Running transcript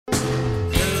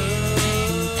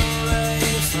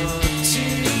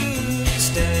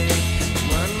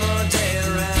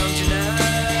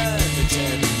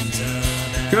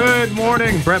Good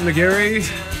morning, Brett McGarry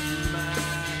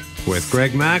with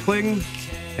Greg Mackling.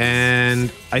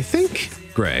 And I think,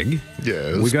 Greg,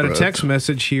 yes, we got Brett. a text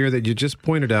message here that you just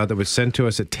pointed out that was sent to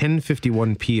us at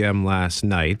 10:51 p.m. last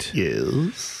night.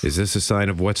 Yes. Is this a sign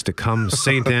of what's to come?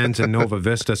 St. Anne's and Nova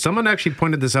Vista. Someone actually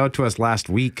pointed this out to us last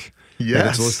week. Yes. And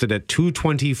it's listed at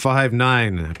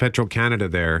 225.9 Petro-Canada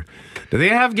there. Do they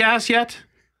have gas yet?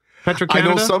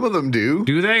 Petro-Canada? I know some of them do.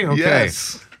 Do they? Okay.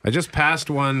 Yes. I just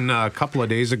passed one a couple of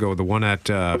days ago, the one at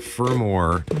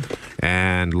Fermor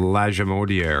and La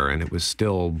Jamaudière, and it was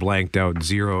still blanked out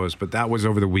zeros, but that was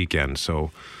over the weekend, so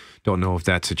don't know if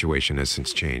that situation has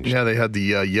since changed. Yeah, they had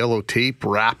the yellow tape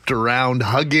wrapped around,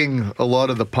 hugging a lot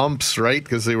of the pumps, right?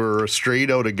 Because they were straight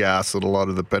out of gas at a lot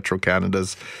of the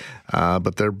Petro-Canadas.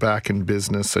 But they're back in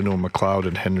business. I know McLeod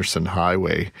and Henderson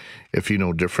Highway, if you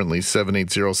know differently,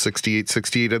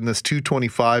 780-6868, and this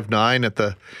 225.9 at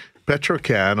the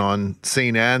Petrocan on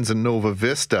St. Anne's and Nova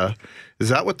Vista. Is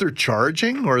that what they're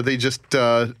charging, or are they just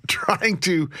trying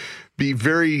to be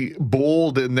very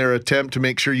bold in their attempt to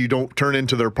make sure you don't turn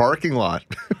into their parking lot?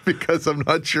 Because I'm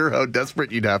not sure how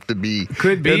desperate you'd have to be.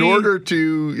 Could be. In order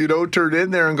to, turn in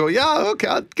there and go, yeah,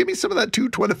 okay, give me some of that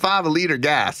 $2.25 a liter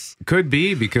gas. Could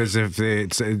be, because if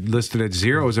it's listed at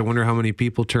zeros, I wonder how many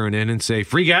people turn in and say,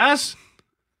 free gas?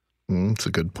 That's a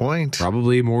good point.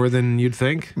 Probably more than you'd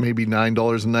think. Maybe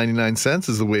 $9.99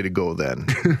 is the way to go then.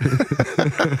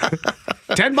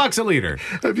 $10 a liter.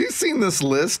 Have you seen this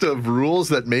list of rules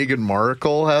that Meghan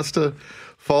Markle has to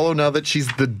follow now that she's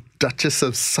the Duchess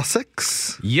of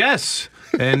Sussex? Yes.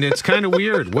 And it's kind of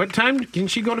weird. What time can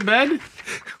she go to bed?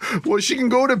 Well, she can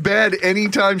go to bed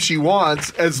anytime she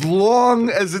wants, as long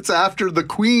as it's after the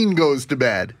Queen goes to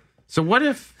bed. So what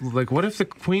if the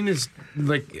Queen is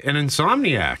like an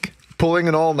insomniac? Pulling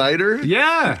an all-nighter?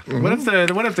 Yeah.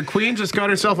 Mm-hmm. What if the Queen just got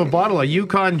herself a bottle of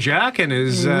Yukon Jack and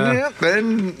is... Yeah,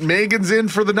 then Megan's in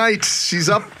for the night. She's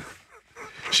up.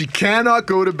 She cannot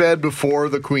go to bed before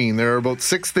the Queen. There are about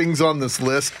 6 things on this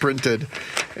list printed,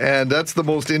 and that's the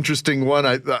most interesting one.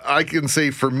 I can say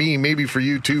for me, maybe for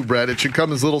you too, Brett, it should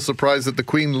come as little surprise that the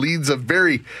Queen leads a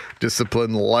very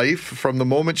disciplined life. From the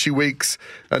moment she wakes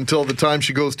until the time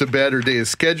she goes to bed, her day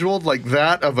is scheduled like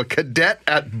that of a cadet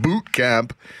at boot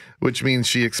camp, which means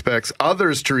she expects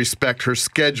others to respect her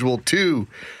schedule too.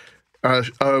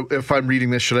 If I'm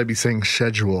reading this, should I be saying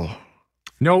schedule?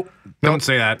 Nope, don't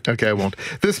say that. Okay, I won't.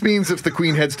 This means if the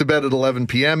Queen heads to bed at 11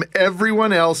 p.m.,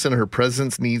 everyone else in her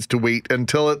presence needs to wait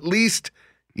until at least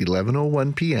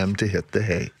 11:01 p.m. to hit the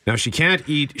hay. Now, she can't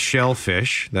eat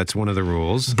shellfish. That's one of the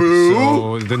rules. Boo!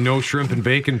 So the no shrimp and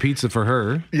bacon pizza for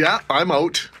her. Yeah, I'm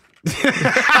out.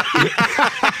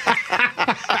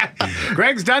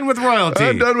 Greg's done with royalty.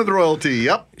 I'm done with royalty,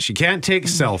 yep. She can't take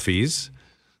selfies.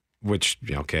 Which,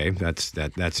 okay,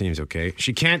 that seems okay.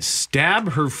 She can't stab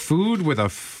her food with a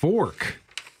fork.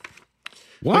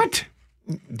 What?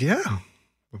 Yeah,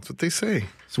 that's what they say.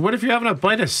 So what if you're having a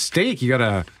bite of steak? You got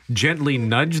to gently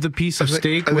nudge the piece of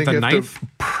steak with a knife?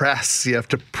 You have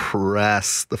to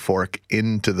press the fork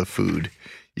into the food.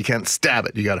 You can't stab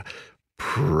it. You got to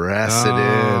press it in.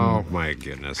 Oh, my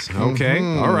goodness. Okay,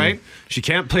 all right. She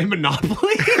can't play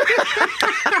Monopoly?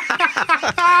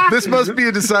 This must be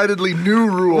a decidedly new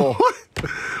rule.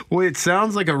 Well, it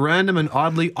sounds like a random and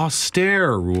oddly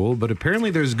austere rule, but apparently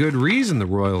there's good reason the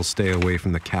royals stay away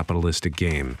from the capitalistic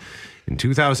game. In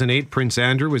 2008, Prince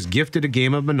Andrew was gifted a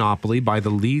game of Monopoly by the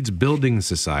Leeds Building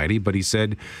Society, but he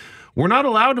said, "We're not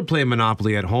allowed to play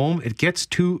Monopoly at home. It gets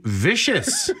too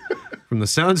vicious." From the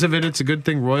sounds of it, it's a good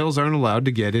thing royals aren't allowed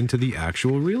to get into the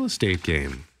actual real estate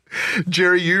game.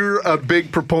 Jerry, you're a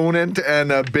big proponent and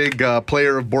a big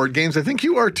player of board games. I think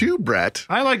you are too, Brett.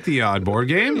 I like the odd board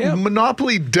game. Yeah.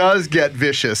 Monopoly does get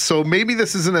vicious, so maybe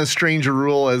this isn't as strange a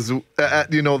rule as than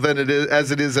it is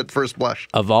as it is at first blush.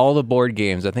 Of all the board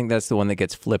games, I think that's the one that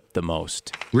gets flipped the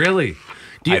most. Really?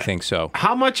 I think so.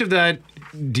 How much of that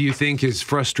do you think is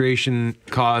frustration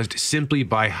caused simply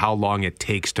by how long it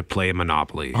takes to play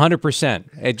Monopoly?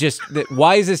 100%.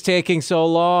 Why is this taking so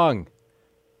long?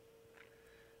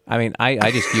 I mean,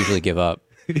 I just usually give up.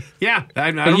 Yeah,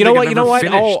 I don't you think know what? I've You know ever what?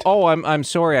 finished. I'm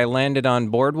sorry. I landed on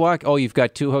Boardwalk. Oh, you've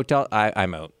got 2 hotels.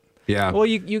 I'm out. Yeah. Well,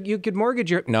 you could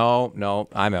mortgage your. No,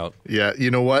 I'm out. Yeah,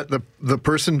 you know what? The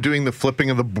person doing the flipping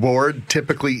of the board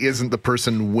typically isn't the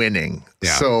person winning.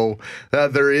 Yeah. So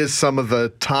there is some of the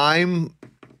time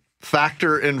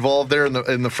factor involved there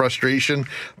in the frustration.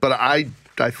 But I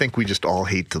think we just all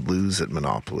hate to lose at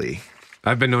Monopoly.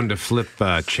 I've been known to flip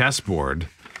a chessboard.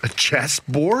 A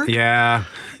chessboard? Yeah.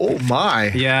 Oh my.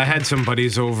 Yeah, I had some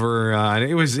buddies over.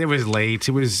 It was late.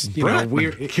 It was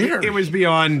weird. It was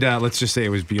beyond. Let's just say it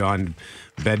was beyond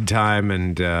bedtime,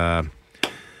 and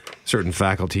certain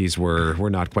faculties were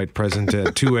not quite present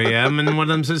at 2 a.m. and one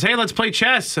of them says, "Hey, let's play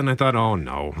chess." And I thought, "Oh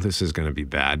no, this is going to be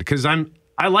bad," because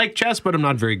I like chess, but I'm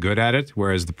not very good at it,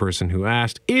 whereas the person who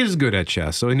asked is good at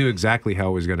chess. So I knew exactly how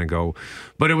it was going to go.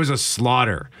 But it was a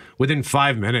slaughter. Within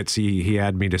 5 minutes, he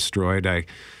had me destroyed.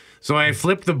 So I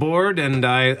flipped the board, and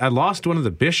I lost one of the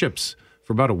bishops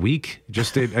for about a week.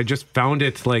 I just found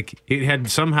it like it had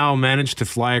somehow managed to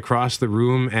fly across the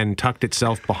room and tucked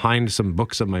itself behind some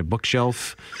books on my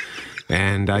bookshelf.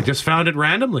 And I just found it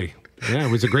randomly. Yeah,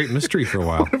 it was a great mystery for a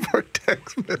while. One of our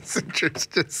text messengers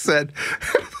just said,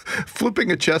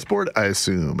 flipping a chessboard, I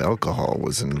assume alcohol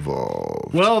was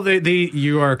involved. Well,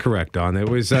 you are correct, Don. I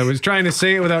was trying to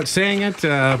say it without saying it,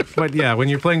 but yeah, when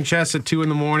you're playing chess at 2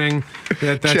 a.m,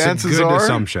 that's a good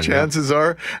assumption. Chances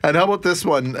are. And how about this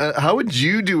one? How would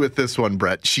you do with this one,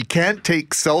 Brett? She can't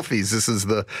take selfies. This is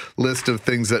the list of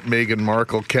things that Meghan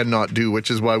Markle cannot do, which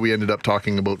is why we ended up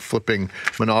talking about flipping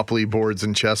Monopoly boards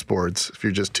and chessboards, if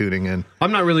you're just tuning in.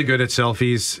 I'm not really good at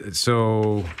selfies,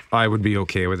 so I would be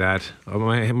okay with that.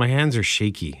 My hands are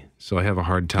shaky, so I have a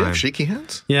hard time. You have shaky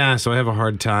hands? Yeah, so I have a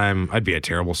hard time. I'd be a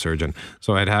terrible surgeon,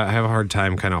 so I'd have a hard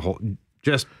time kind of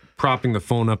just propping the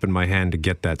phone up in my hand to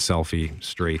get that selfie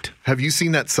straight. Have you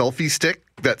seen that selfie stick?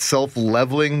 That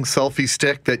self-leveling selfie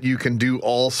stick that you can do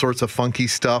all sorts of funky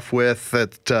stuff with.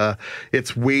 That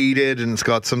it's weighted and it's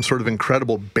got some sort of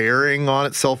incredible bearing on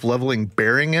it, self-leveling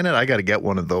bearing in it. I got to get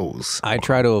one of those. I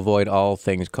try to avoid all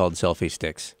things called selfie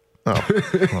sticks. Oh,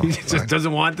 He just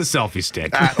doesn't want the selfie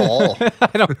stick. at all.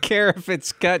 I don't care if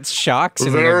it's got shocks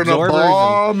and They're an absorbers.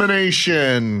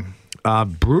 abomination.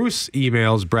 Bruce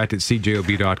emails Brett at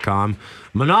CJOB.com.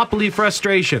 Monopoly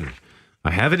frustration. I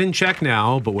have it in check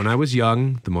now, but when I was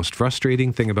young, the most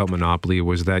frustrating thing about Monopoly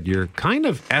was that you're kind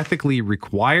of ethically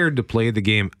required to play the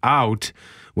game out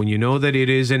when you know that it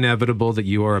is inevitable that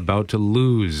you are about to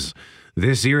lose.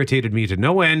 This irritated me to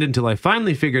no end until I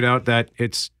finally figured out that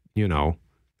it's,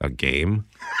 a game.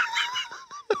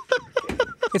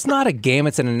 It's not a game,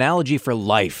 it's an analogy for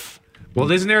life.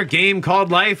 Well, isn't there a game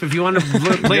called Life if you want to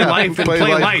play life and play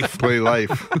life? Play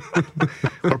life.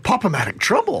 Or Pop-O-Matic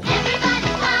Trouble.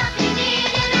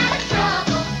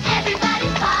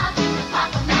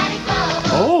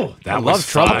 Oh, that was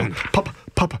fun.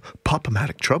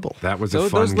 Pop-O-Matic Trouble. That was a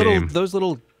fun game. Those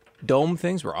little dome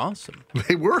things were awesome.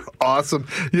 They were awesome.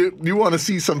 You want to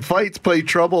see some fights, play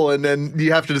Trouble, and then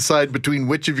you have to decide between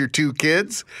which of your two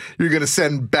kids you're going to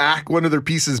send back one of their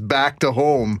pieces back to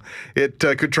home. It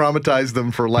could traumatize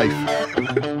them for life.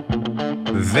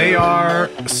 They are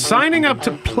signing up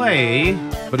to play,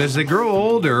 but as they grow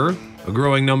older, a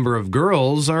growing number of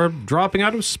girls are dropping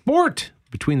out of sport.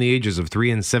 Between the ages of 3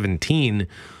 and 17,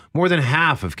 more than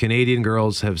half of Canadian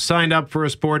girls have signed up for a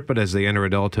sport, but as they enter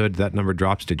adulthood, that number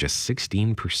drops to just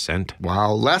 16%.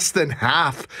 Wow, less than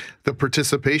half the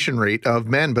participation rate of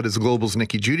men. But as Global's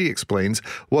Nikki Judy explains,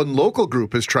 one local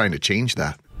group is trying to change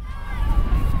that.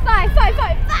 Five.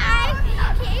 Okay.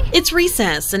 It's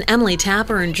recess, and Emily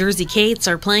Tapper and Jersey Cates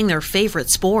are playing their favorite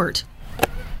sport,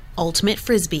 ultimate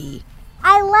frisbee.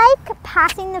 I like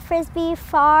passing the frisbee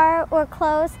far or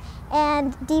close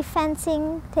and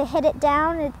defensing to hit it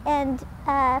down and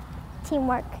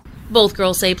teamwork. Both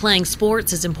girls say playing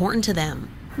sports is important to them.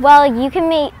 Well, you can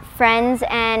make friends,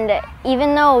 and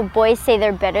even though boys say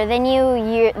they're better than you,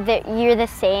 you're the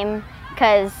same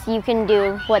because you can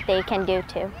do what they can do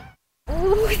too.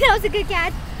 Ooh, that was a good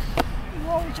catch.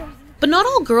 Whoa, Josie. But not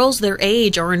all girls their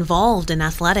age are involved in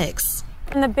athletics.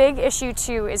 And the big issue,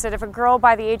 too, is that if a girl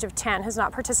by the age of 10 has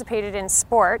not participated in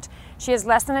sport, she has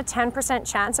less than a 10%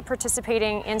 chance of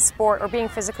participating in sport or being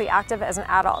physically active as an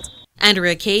adult.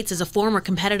 Andrea Cates is a former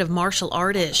competitive martial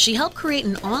artist. She helped create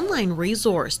an online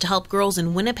resource to help girls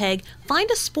in Winnipeg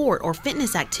find a sport or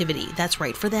fitness activity that's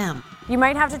right for them. You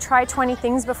might have to try 20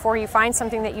 things before you find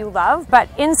something that you love, but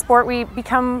in sport we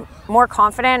become more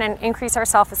confident and increase our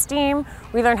self-esteem.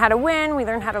 We learn how to win, we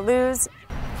learn how to lose.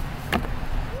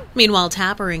 Meanwhile,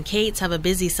 Tapper and Cates have a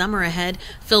busy summer ahead,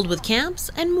 filled with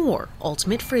camps and more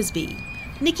ultimate frisbee.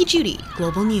 Nikki Judy,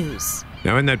 Global News.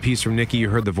 Now, in that piece from Nikki,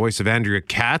 you heard the voice of Andrea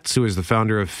Katz, who is the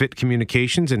founder of Fit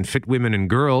Communications and Fit Women and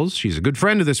Girls. She's a good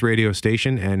friend of this radio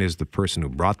station and is the person who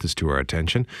brought this to our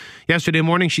attention. Yesterday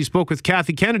morning, she spoke with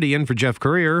Kathy Kennedy in for Jeff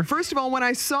Courier. First of all, when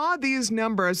I saw these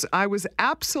numbers, I was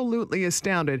absolutely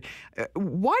astounded.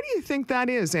 Why do you think that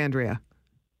is, Andrea?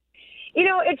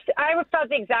 I felt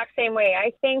the exact same way.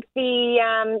 I think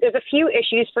there's a few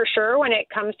issues for sure when it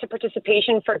comes to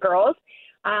participation for girls.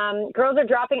 Girls are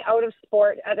dropping out of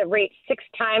sport at a rate 6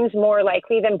 times more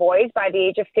likely than boys by the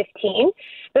age of 15.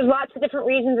 There's lots of different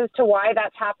reasons as to why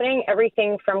that's happening.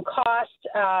 Everything from cost,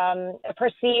 a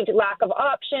perceived lack of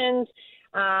options,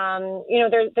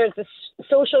 There's this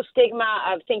social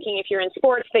stigma of thinking if you're in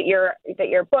sports that you're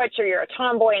butch or you're a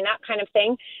tomboy and that kind of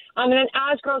thing. And then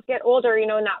as girls get older, in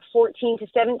that 14 to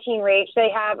 17 range, they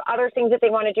have other things that they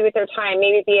want to do with their time,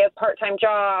 maybe be a part-time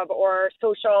job or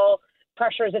social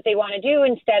pressures that they want to do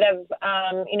instead of,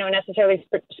 necessarily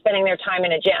spending their time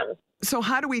in a gym. So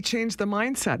how do we change the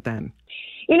mindset then?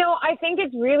 I think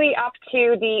it's really up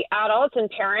to the adults and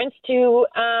parents to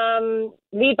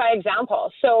lead by example.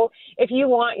 So if you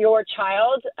want your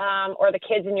child or the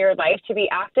kids in your life to be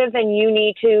active, then you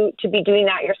need to be doing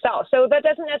that yourself. So that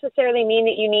doesn't necessarily mean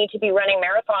that you need to be running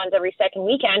marathons every second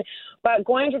weekend, but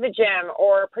going to the gym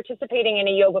or participating in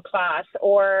a yoga class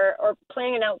or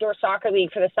playing an outdoor soccer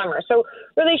league for the summer. So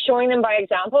really showing them by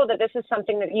example that this is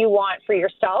something that you want for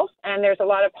yourself, and there's a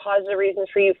lot of positive reasons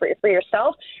for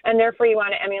yourself, and therefore you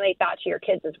want to emulate that to your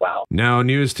kids as well. Now,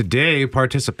 news today,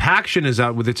 Participaction is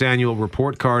out with its annual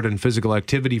report card on physical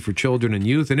activity for children and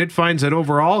youth, and it finds that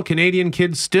overall Canadian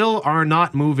kids still are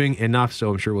not moving enough.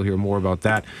 So I'm sure we'll hear more about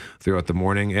that throughout the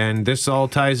morning. And this all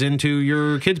ties into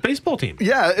your kids' baseball team.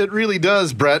 Yeah, it really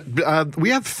does, Brett. We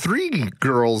have 3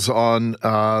 girls on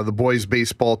the boys'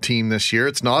 baseball team this year.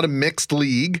 It's not a mixed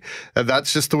league.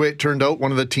 That's just the way it turned out. One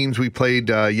of the teams we played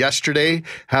yesterday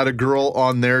had a girl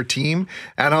on their team.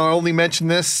 And I'll only mention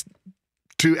this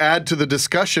to add to the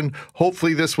discussion.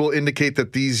 Hopefully this will indicate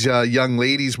that these young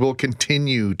ladies will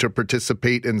continue to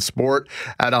participate in sport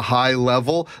at a high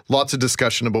level. Lots of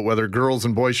discussion about whether girls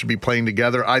and boys should be playing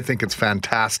together. I think it's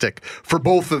fantastic for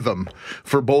both of them,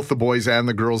 for both the boys and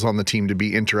the girls on the team to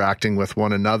be interacting with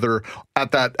one another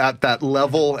at that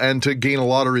level and to gain a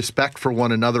lot of respect for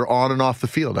one another on and off the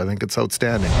field. I think it's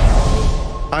outstanding.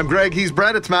 I'm Greg, he's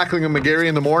Brett. It's Mackling and McGarry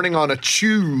in the morning on a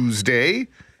Tuesday.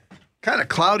 Kind of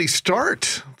cloudy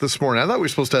start this morning. I thought we were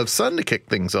supposed to have sun to kick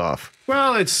things off.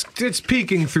 Well, it's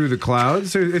peeking through the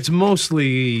clouds. It's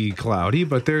mostly cloudy,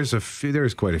 but there's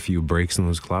quite a few breaks in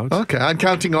those clouds. Okay, I'm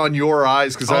counting on your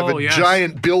eyes because I have a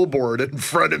giant billboard in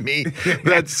front of me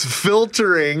that's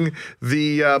filtering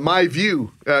the my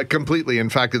view completely. In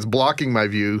fact, it's blocking my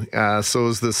view, so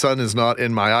as the sun is not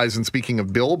in my eyes. And speaking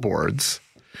of billboards,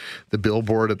 the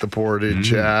billboard at the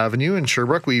Portage Avenue in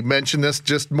Sherbrooke. We mentioned this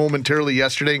just momentarily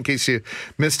yesterday in case you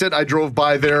missed it. I drove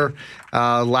by there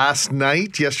last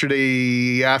night,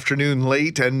 yesterday afternoon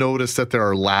late, and noticed that there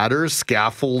are ladders,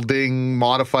 scaffolding,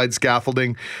 modified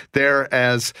scaffolding there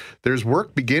as there's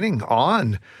work beginning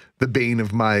on the bane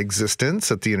of my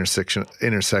existence at the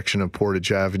intersection of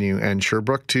Portage Avenue and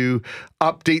Sherbrooke to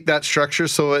update that structure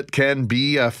so it can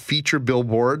be a feature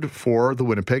billboard for the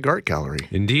Winnipeg Art Gallery.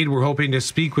 Indeed, we're hoping to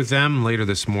speak with them later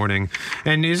this morning.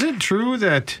 And is it true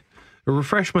that,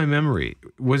 refresh my memory,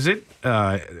 was it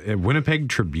a Winnipeg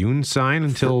Tribune sign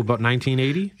until about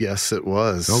 1980? Yes, it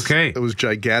was. Okay. It was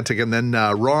gigantic. And then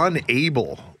Ron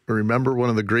Abel, remember, one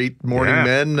of the great morning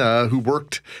men who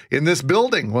worked in this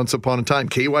building once upon a time,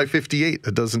 KY58,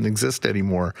 that doesn't exist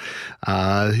anymore.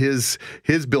 His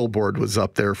billboard was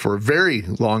up there for a very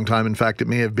long time. In fact, it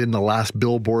may have been the last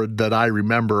billboard that I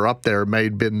remember up there. It may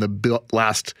have been the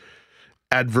last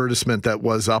advertisement that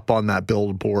was up on that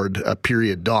billboard,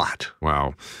 period dot.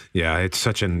 Wow. Yeah, it's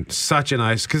such a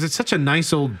nice, because it's such a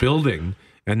nice old building,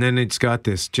 and then it's got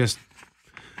this just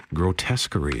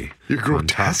grotesquerie. Your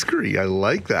grotesquerie, I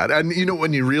like that. And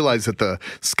when you realize that the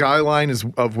skyline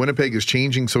of Winnipeg is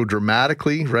changing so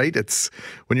dramatically, right? It's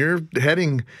when you're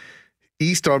heading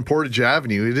east on Portage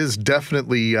Avenue, it is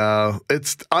definitely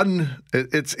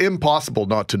it's impossible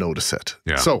not to notice it.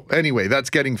 Yeah. So anyway, that's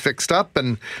getting fixed up,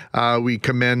 and we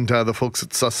commend the folks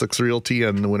at Sussex Realty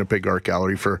and the Winnipeg Art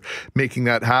Gallery for making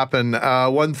that happen.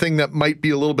 One thing that might be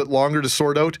a little bit longer to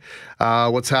sort out,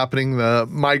 what's happening, the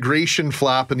migration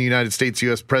flap in the United States.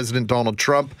 U.S. President Donald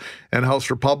Trump and House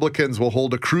Republicans will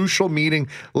hold a crucial meeting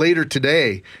later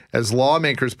today as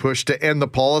lawmakers push to end the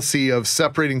policy of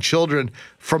separating children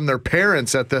from their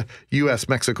parents at the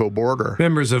U.S.-Mexico border.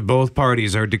 Members of both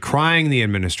parties are decrying the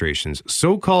administration's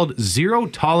so-called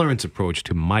zero-tolerance approach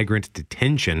to migrant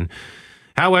detention.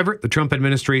 However, the Trump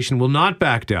administration will not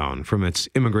back down from its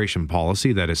immigration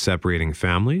policy that is separating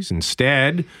families.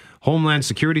 Instead, Homeland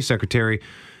Security Secretary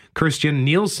Kirstjen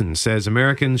Nielsen says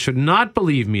Americans should not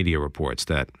believe media reports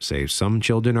that say some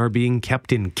children are being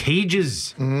kept in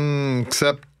cages.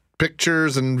 Except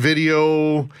pictures and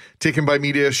video taken by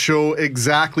media show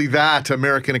exactly that.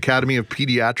 American Academy of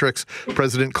Pediatrics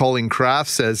President Colleen Kraft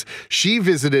says she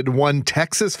visited one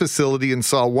Texas facility and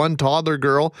saw one toddler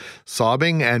girl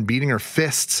sobbing and beating her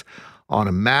fists on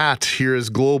a mat. Here is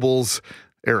Global's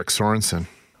Eric Sorensen.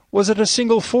 Was it a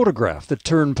single photograph that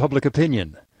turned public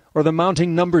opinion? or the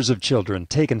mounting numbers of children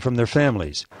taken from their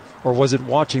families? Or was it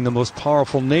watching the most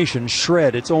powerful nation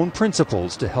shred its own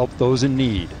principles to help those in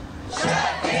need?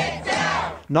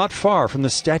 Not far from the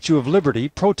Statue of Liberty,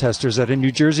 protesters at a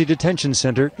New Jersey detention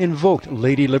center invoked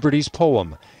Lady Liberty's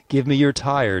poem, "Give me your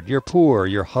tired, your poor,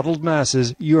 your huddled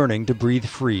masses yearning to breathe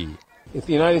free." If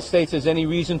the United States has any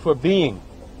reason for being,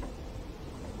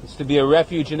 it's to be a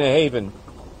refuge and a haven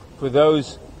for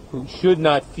those who should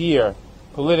not fear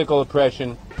political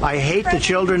oppression. I hate the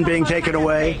children being taken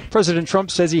away. President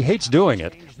Trump says he hates doing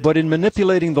it, but in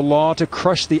manipulating the law to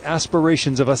crush the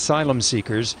aspirations of asylum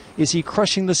seekers, is he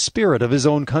crushing the spirit of his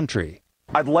own country?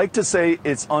 I'd like to say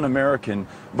it's un-American,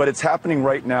 but it's happening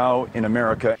right now in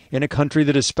America. In a country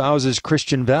that espouses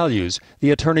Christian values,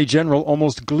 the Attorney General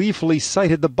almost gleefully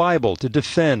cited the Bible to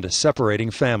defend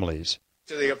separating families.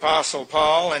 To the Apostle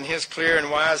Paul and his clear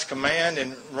and wise command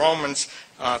in Romans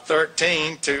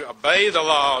 13 to obey the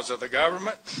laws of the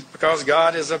government because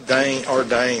God has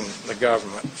ordained the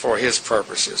government for his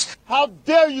purposes. How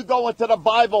dare you go into the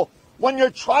Bible when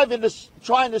you're trying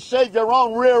to save your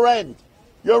own rear end,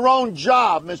 your own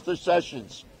job, Mr.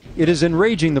 Sessions? It is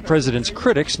enraging the president's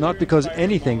critics not because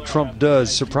anything Trump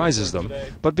does surprises them,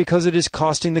 but because it is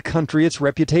costing the country its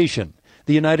reputation.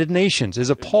 The United Nations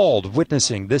is appalled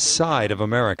witnessing this side of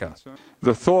America.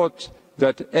 The thought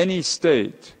that any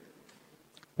state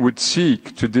would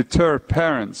seek to deter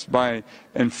parents by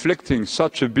inflicting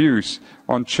such abuse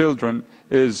on children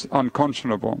is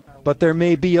unconscionable. But there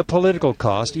may be a political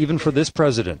cost even for this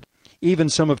president. Even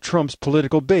some of Trump's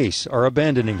political base are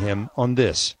abandoning him on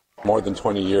this. More than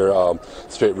 20-year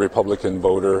straight Republican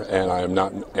voter, and I am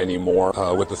not anymore.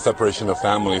 With the separation of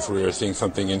families, we are seeing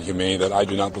something inhumane that I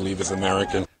do not believe is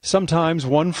American. Sometimes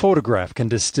one photograph can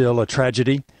distill a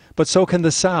tragedy, but so can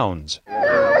the sounds.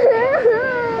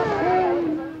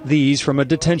 These from a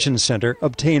detention center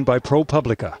obtained by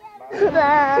ProPublica.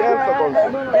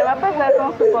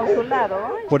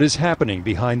 What is happening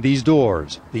behind these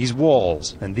doors, these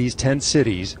walls, and these tent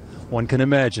cities? One can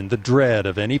imagine the dread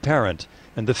of any parent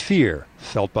and the fear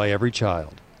felt by every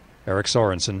child. Eric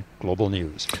Sorensen, Global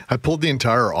News. I pulled the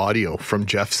entire audio from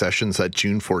Jeff Sessions' that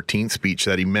June 14th speech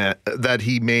that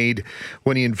he made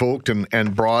when he invoked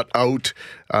and brought out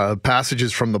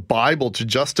passages from the Bible to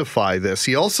justify this.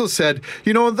 He also said,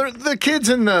 you know, the kids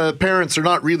and the parents are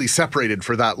not really separated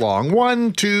for that long.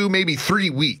 1, 2, maybe 3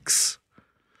 weeks.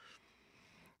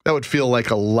 That would feel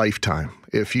like a lifetime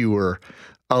if you were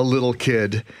a little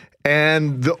kid.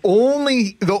 And the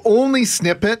only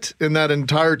snippet in that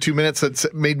entire 2 minutes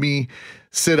that made me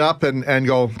sit up and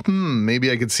go,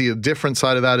 maybe I could see a different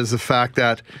side of that is the fact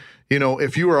that, you know,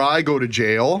 if you or I go to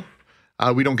jail,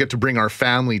 we don't get to bring our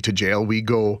family to jail. We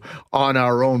go on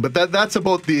our own. But that's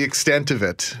about the extent of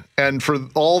it. And for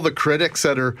all the critics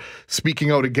that are speaking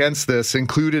out against this,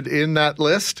 included in that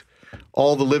list,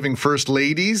 all the living first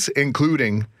ladies,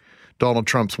 including Donald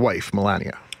Trump's wife,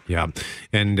 Melania. Yeah.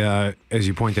 And as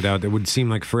you pointed out, it would seem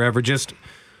like forever. Just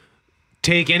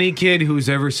take any kid who's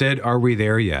ever said, "Are we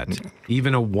there yet?"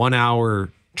 Even a 1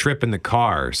 hour trip in the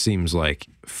car seems like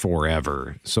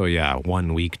forever. So yeah,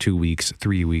 1 week, 2 weeks,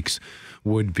 3 weeks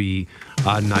would be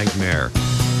a nightmare.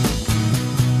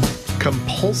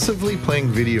 Compulsively playing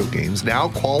video games now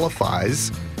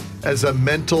qualifies as a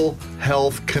mental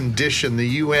health condition. The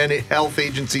UN Health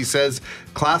Agency says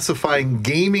classifying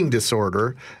gaming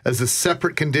disorder as a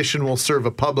separate condition will serve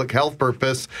a public health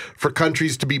purpose for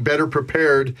countries to be better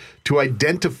prepared to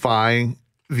identify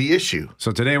the issue.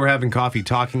 So today we're having coffee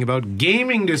talking about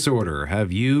gaming disorder.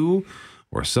 Have you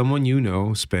or someone you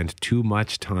know spent too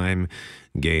much time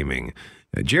gaming?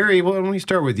 Jerry, well, let me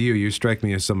start with you. You strike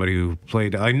me as somebody who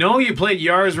played... I know you played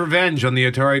Yar's Revenge on the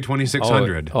Atari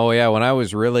 2600. Oh yeah, when I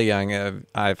was really young,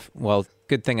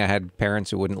 good thing I had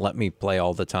parents who wouldn't let me play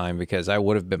all the time because I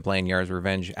would have been playing Yar's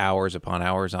Revenge hours upon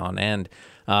hours on end.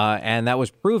 And that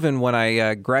was proven when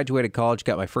I graduated college,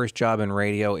 got my first job in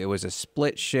radio. It was a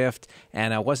split shift,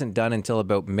 and I wasn't done until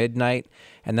about midnight.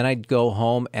 And then I'd go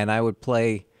home, and I would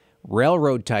play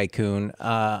Railroad Tycoon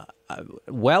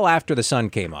well after the sun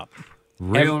came up.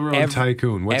 Railroad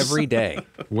Tycoon. Every day.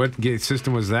 What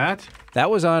system was that? That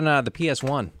was on the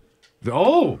PS1.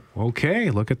 Oh,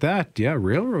 okay. Look at that. Yeah,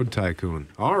 Railroad Tycoon.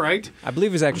 All right. I believe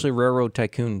it was actually Railroad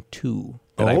Tycoon 2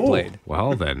 that I played.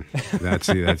 Well, then. That's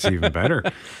even better.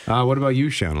 What about you,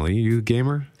 Shanley? You a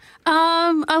gamer?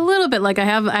 A little bit. Like I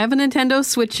have a Nintendo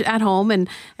Switch at home and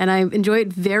I enjoy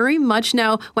it very much.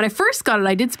 Now, when I first got it,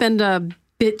 I did spend a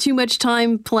bit too much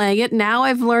time playing it. Now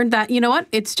I've learned that, you know what,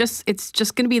 it's just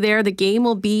going to be there. The game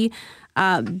will be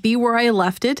where I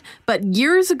left it. But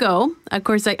years ago, of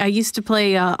course, I used to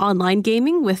play online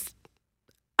gaming with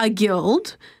a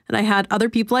guild. and I had other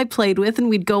people I played with, and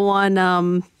we'd go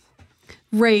on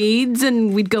raids,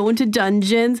 and we'd go into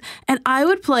dungeons, and I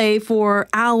would play for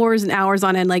hours and hours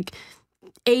on end, like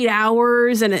 8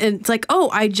 hours, and it's like,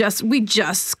 we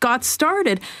just got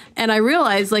started. And I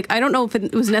realized, like, I don't know if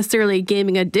it was necessarily a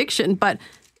gaming addiction, but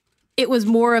it was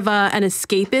more of an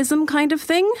escapism kind of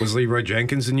thing. Was Leroy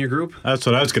Jenkins in your group? That's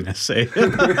what I was going to say.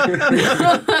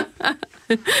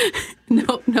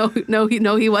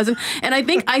 No, he wasn't. And I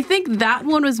think that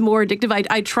one was more addictive.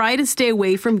 I try to stay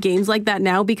away from games like that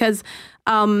now because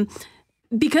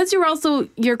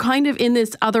you're kind of in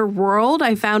this other world.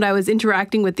 I found I was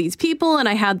interacting with these people, and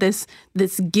I had this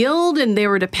guild, and they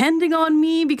were depending on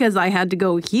me because I had to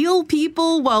go heal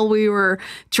people while we were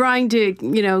trying to,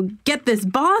 get this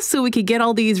boss so we could get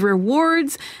all these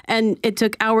rewards. And it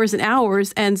took hours and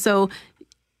hours. And so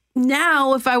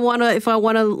now, if I want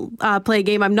to play a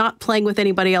game, I'm not playing with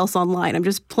anybody else online. I'm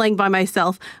just playing by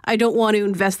myself. I don't want to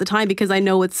invest the time because I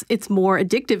know it's more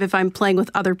addictive if I'm playing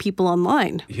with other people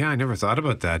online. Yeah, I never thought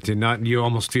about that. You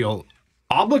almost feel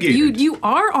obligated. You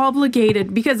are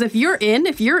obligated because if you're in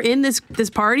this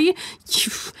party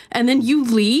and then you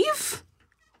leave,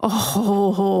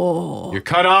 you're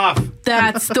cut off.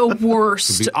 That's the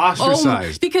worst. To be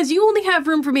ostracized. Because you only have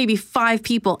room for maybe 5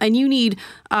 people, and you need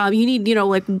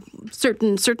like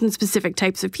certain specific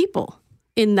types of people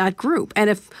in that group. And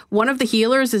if one of the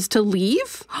healers is to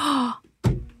leave, oh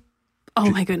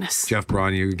my goodness. Jeff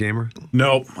Braun, you a gamer?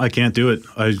 No, I can't do it.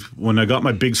 When I got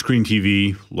my big screen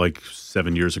TV like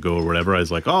 7 years ago or whatever, I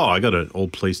was like, I got an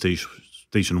old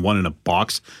PlayStation 1 in a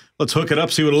box. Let's hook it up,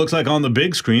 see what it looks like on the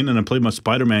big screen. And I played my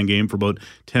Spider-Man game for about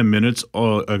 10 minutes.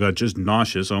 Oh, I got just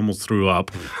nauseous. I almost threw up.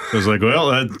 So I was like,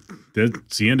 well,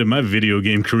 that's the end of my video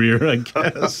game career, I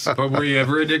guess. But were you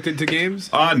ever addicted to games?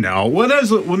 No. When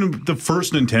the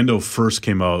first Nintendo first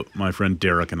came out, my friend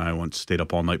Derek and I once stayed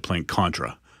up all night playing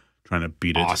Contra, trying to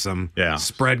beat it. Awesome. Yeah.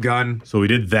 Spread gun. So we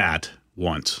did that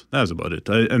once. That was about it.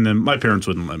 And then my parents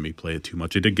wouldn't let me play it too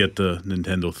much. I did get the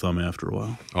Nintendo thumb after a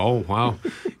while. Oh, wow.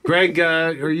 Greg,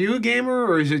 are you a gamer,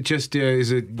 or is it just,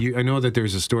 you? I know that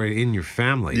there's a story in your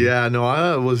family. Yeah, no,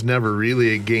 I was never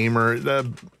really a gamer.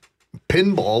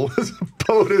 Pinball was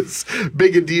about as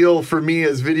big a deal for me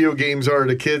as video games are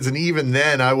to kids, and even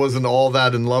then I wasn't all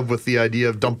that in love with the idea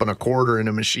of dumping a quarter in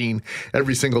a machine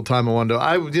every single time I wanted to.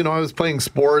 I was playing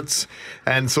sports,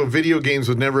 and so video games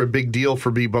was never a big deal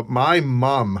for me. But my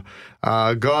mom,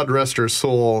 God rest her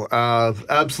soul,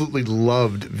 absolutely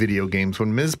loved video games.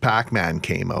 When Ms. Pac-Man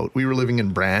came out, we were living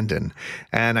in Brandon,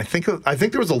 and I think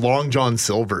there was a Long John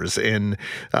Silver's in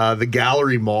the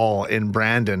Gallery Mall in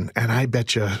Brandon, and I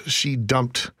bet you she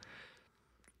dumped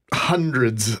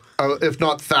hundreds, if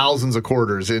not thousands of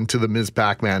quarters into the Ms.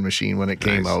 Pac-Man machine when it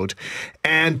came out.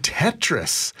 And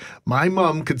Tetris. My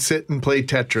mom could sit and play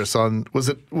Tetris on, was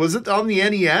it on the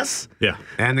NES? Yeah.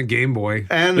 And the Game Boy.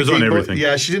 And it was on everything.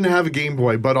 Yeah, she didn't have a Game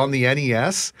Boy, but on the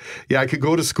NES, I could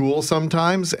go to school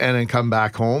sometimes and then come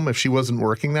back home if she wasn't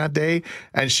working that day,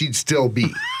 and she'd still be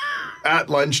at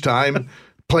lunchtime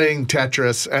playing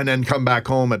Tetris, and then come back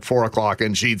home at 4 o'clock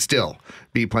and she'd still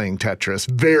be playing Tetris.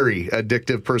 Very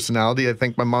addictive personality, I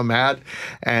think my mom had.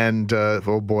 And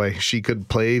oh boy, she could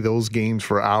play those games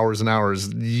for hours and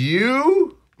hours.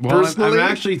 You? Well, personally?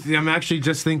 I'm actually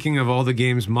just thinking of all the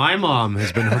games my mom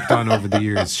has been hooked on over the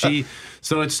years.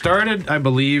 So it started, I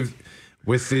believe,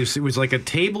 with this. It was like a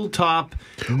tabletop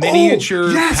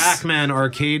miniature Pac-Man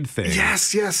arcade thing.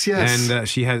 Yes. And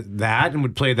she had that and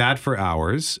would play that for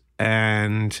hours.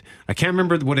 And I can't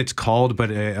remember what it's called, but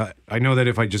I know that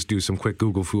if I just do some quick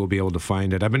Google foo, I'll be able to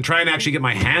find it. I've been trying to actually get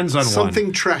my hands on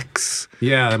Something Trex.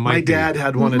 Yeah, my dad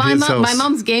had one at his house. My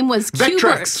mom's game was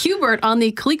Cubert on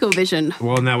the ColecoVision.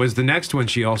 Well, and that was the next one.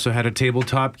 She also had a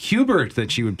tabletop Cubert that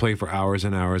she would play for hours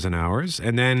and hours and hours.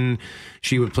 And then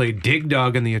she would play Dig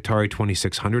Dug on the Atari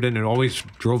 2600, and it always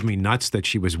drove me nuts that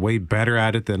she was way better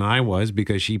at it than I was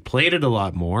because she played it a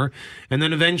lot more. And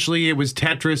then eventually it was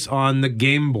Tetris on the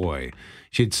Game Boy.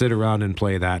 She'd sit around and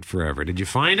play that forever. Did you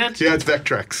find it? Yeah, it's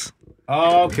Vectrex.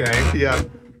 Oh, okay. Yeah.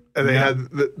 And they had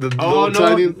the little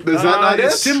tiny... Is that not it?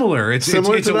 It's similar. It's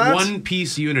similar it's to a that?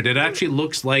 one-piece unit. It actually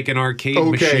looks like an arcade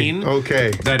machine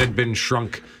that had been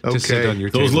shrunk to sit on your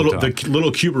tabletop. The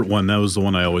little Cubert one, that was the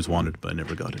one I always wanted, but I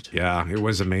never got it. Yeah, it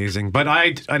was amazing. But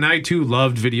I too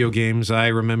loved video games. I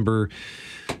remember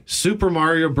Super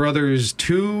Mario Brothers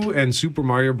 2 and Super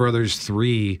Mario Brothers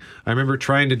 3. I remember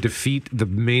trying to defeat the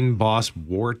main boss,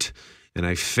 Wart, and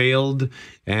I failed.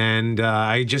 And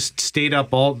I just stayed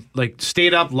up,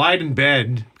 lied in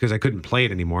bed because I couldn't play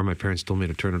it anymore. My parents told me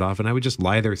to turn it off, and I would just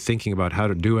lie there thinking about how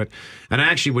to do it. And I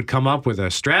actually would come up with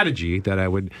a strategy that I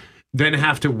would then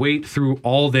have to wait through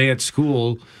all day at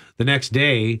school the next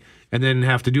day and then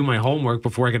have to do my homework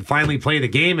before I can finally play the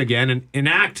game again and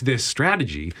enact this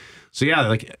strategy. So yeah,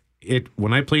 like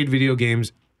when I played video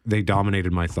games, they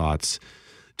dominated my thoughts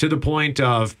to the point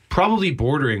of probably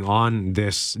bordering on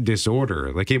this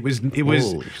disorder. Like it was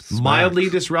mildly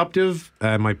disruptive.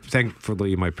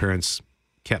 Thankfully my parents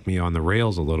kept me on the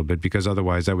rails a little bit, because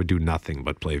otherwise I would do nothing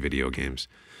but play video games.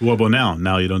 What about now?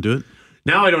 Now you don't do it?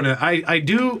 Now I don't know. I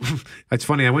do. It's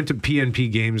funny. I went to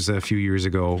PNP Games a few years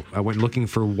ago. I went looking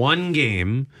for one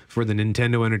game for the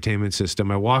Nintendo Entertainment System.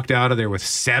 I walked out of there with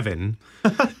 7,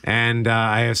 and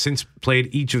I have since played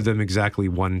each of them exactly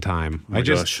one time. Oh my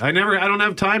gosh. I don't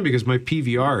have time, because my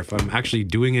PVR, if I'm actually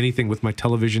doing anything with my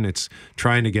television, it's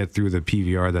trying to get through the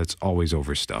PVR that's always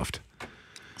overstuffed.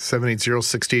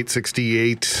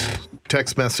 780-6868.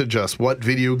 Text message us. What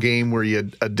video game were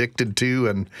you addicted to?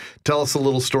 And tell us a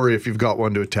little story if you've got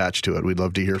one to attach to it. We'd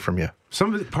love to hear from you.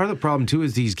 Part of the problem, too,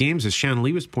 is these games, as Shannon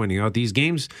Lee was pointing out, these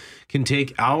games can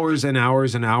take hours and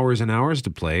hours and hours and hours to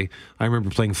play. I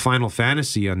remember playing Final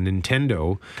Fantasy on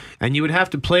Nintendo, and you would have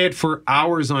to play it for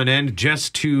hours on end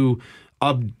just to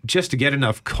get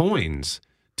enough coins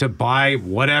to buy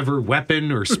whatever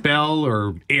weapon or spell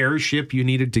or airship you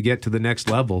needed to get to the next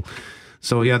level.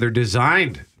 So yeah, they're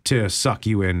designed to suck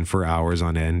you in for hours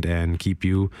on end and keep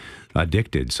you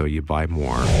addicted, so you buy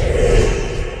more.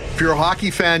 If you're a hockey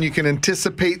fan, you can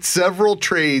anticipate several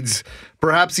trades,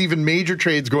 perhaps even major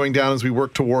trades, going down as we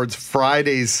work towards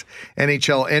Friday's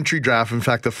NHL entry draft. In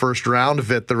fact, the first round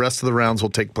of it. The rest of the rounds will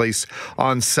take place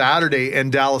on Saturday in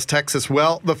Dallas, Texas.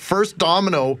 Well, the first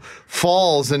domino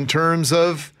falls in terms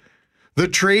of the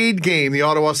trade game. The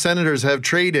Ottawa Senators have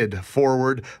traded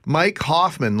forward Mike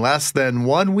Hoffman less than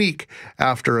 1 week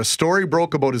after a story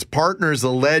broke about his partner's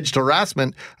alleged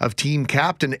harassment of team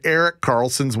captain Erik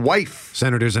Karlsson's wife.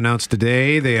 Senators announced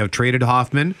today they have traded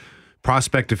Hoffman,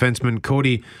 prospect defenseman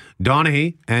Cody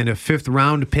Donaghy, and a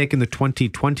 5th-round pick in the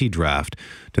 2020 draft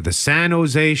to the San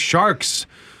Jose Sharks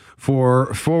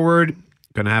for forward.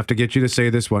 Gonna have to get you to say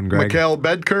this one, Greg. Mikhail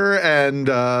Bedker and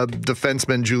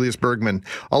defenseman Julius Bergman,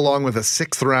 along with a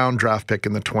 6th-round draft pick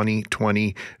in the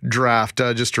 2020 draft.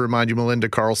 Just to remind you, Melinda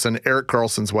Karlsson, Erik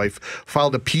Karlsson's wife,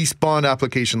 filed a peace bond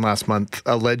application last month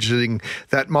alleging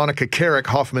that Monica Carrick,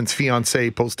 Hoffman's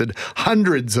fiancée, posted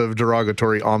hundreds of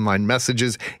derogatory online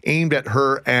messages aimed at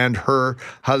her and her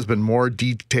husband. More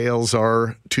details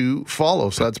are to follow.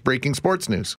 So that's breaking sports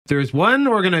news. There's one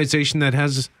organization that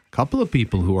has couple of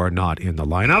people who are not in the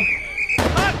lineup.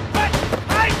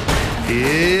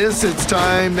 Yes, it's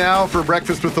time now for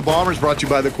Breakfast with the Bombers, brought to you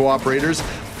by the Cooperators.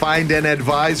 Find an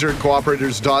advisor at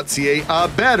cooperators.ca, a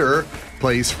better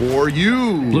place for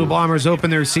you. Blue Bombers open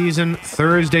their season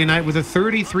Thursday night with a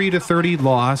 33-30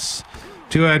 loss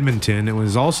to Edmonton. It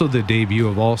was also the debut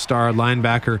of all-star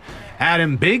linebacker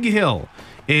Adam Big Hill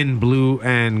in blue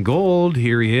and gold.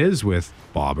 Here he is with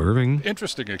Bob Irving.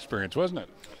 Interesting experience, wasn't it?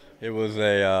 It was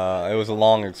a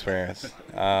long experience.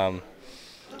 It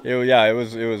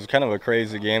was kind of a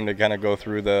crazy game to kind of go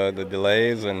through the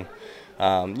delays and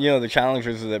the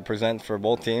challenges that it presents for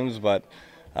both teams. But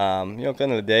at the end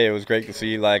of the day, it was great to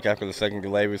see. Like after the second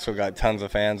delay, we still got tons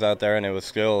of fans out there, and it was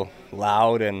still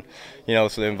loud, and so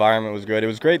the environment was good. It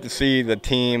was great to see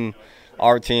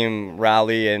our team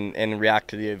rally and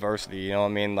react to the adversity.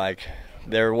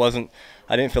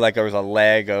 I didn't feel like there was a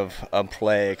lag of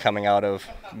play coming out of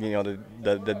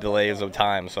the delays of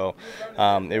time. So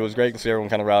it was great to see everyone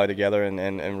kind of rally together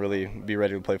and really be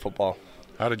ready to play football.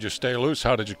 How did you stay loose?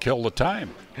 How did you kill the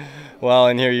time? Well,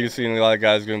 in here you've seen a lot of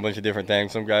guys doing a bunch of different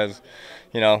things. Some guys,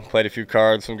 played a few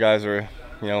cards. Some guys were,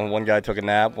 one guy took a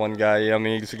nap. One guy,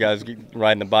 you see guys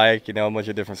riding a bike, a bunch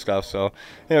of different stuff. So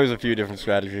there was a few different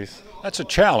strategies. That's a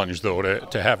challenge, though,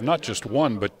 to have not just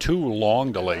one but 2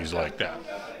 long delays like that.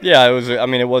 Yeah, it was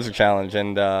a challenge,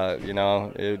 and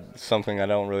it's something I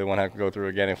don't really want to have to go through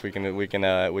again. If we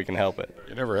can help it.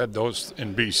 You never had those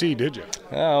in BC, did you?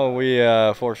 No, we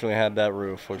fortunately had that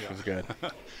roof, which was good.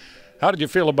 How did you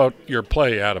feel about your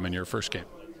play, Adam, in your first game?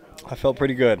 I felt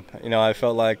pretty good. I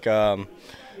felt like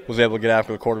was able to get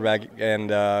after the quarterback, and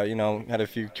had a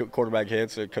few quarterback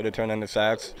hits that could have turned into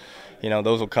sacks.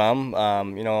 Those will come.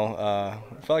 I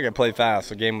felt like I played fast.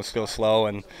 The game was still slow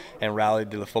and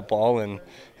rallied to the football, and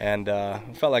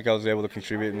felt like I was able to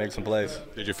contribute and make some plays.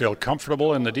 Did you feel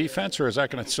comfortable in the defense, or is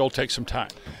that going to still take some time?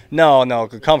 No.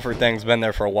 The comfort thing's been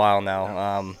there for a while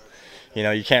now.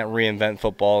 You can't reinvent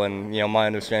football, and my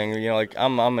understanding,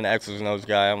 I'm an X's and O's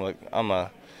guy. I'm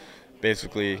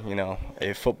basically,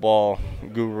 a football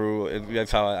guru.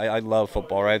 That's how I love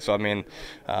football, right? So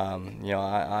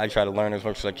I try to learn as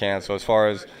much as I can. So as far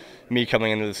as me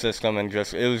coming into the system, and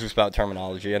it was just about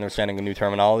terminology, understanding the new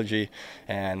terminology,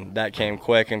 and that came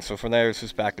quick. And so from there, it's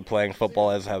just back to playing football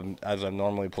as I've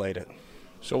normally played it.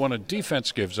 So when a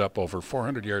defense gives up over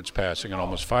 400 yards passing and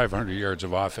almost 500 yards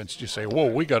of offense, do you say,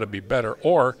 whoa, we got to be better?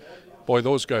 Or, boy,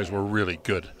 those guys were really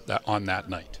good on that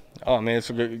night? Oh, I mean,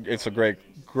 it's a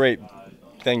great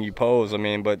thing you pose. I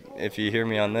mean, but if you hear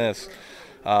me on this,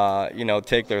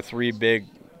 take their 3 big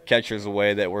catchers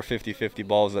away that were 50-50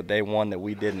 balls that they won that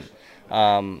we didn't.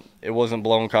 It wasn't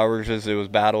blown coverages. It was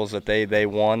battles that they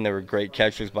won. They were great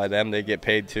catchers by them. They get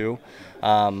paid too.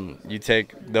 You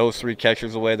take those 3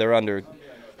 catchers away, they're under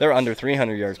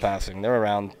 300 yards passing. They're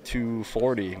around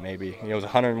 240 maybe. It was a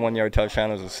 101-yard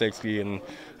touchdown. It was a 60 and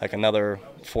like another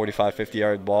 45,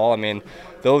 50-yard ball. I mean,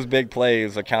 those big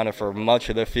plays accounted for much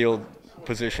of the field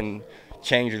position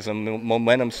changes and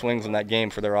momentum swings in that game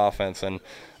for their offense. And,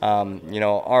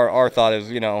 our thought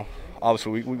is,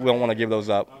 obviously we don't want to give those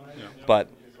up. Yeah. But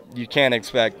a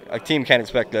team can't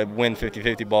expect to win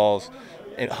 50-50 balls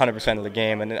 100% of the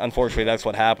game, and unfortunately that's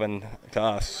what happened to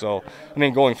us. So, I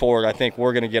mean, going forward, I think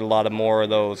we're going to get a lot of more of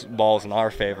those balls in our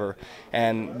favor,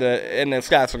 and the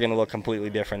stats are going to look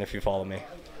completely different if you follow me.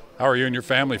 How are you and your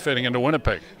family fitting into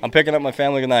Winnipeg? I'm picking up my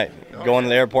family tonight, going to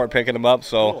the airport, picking them up,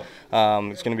 so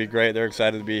it's going to be great. They're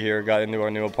excited to be here, got into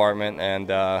our new apartment,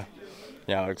 and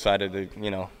excited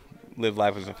to live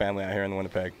life as a family out here in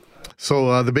Winnipeg.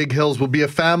 So the Big Hills will be a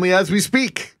family as we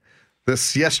speak.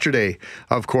 This yesterday,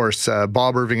 of course,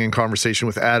 Bob Irving in conversation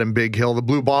with Adam Big Hill. The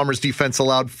Blue Bombers defense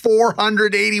allowed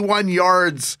 481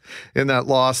 yards in that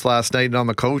loss last night. And on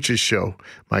the coach's show,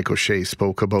 Mike O'Shea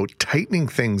spoke about tightening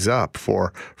things up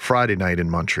for Friday night in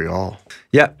Montreal.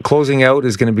 Yeah, closing out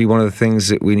is going to be one of the things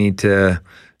that we need to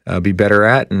be better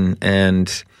at.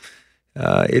 And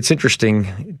it's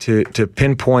interesting to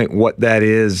pinpoint what that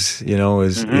is,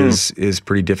 is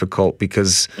pretty difficult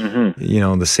because,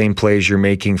 the same plays you're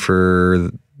making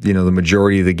for, the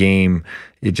majority of the game,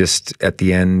 you just, at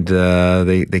the end,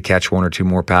 they catch 1 or 2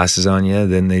 more passes on you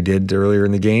than they did earlier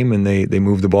in the game, and they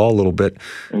move the ball a little bit.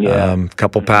 Yeah.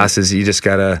 Couple passes, you just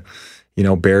got to,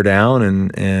 bear down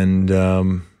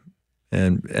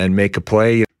and make a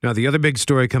play. Now, the other big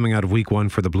story coming out of week 1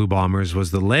 for the Blue Bombers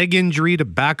was the leg injury to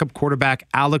backup quarterback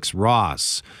Alex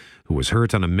Ross, who was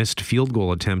hurt on a missed field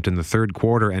goal attempt in the third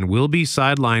quarter and will be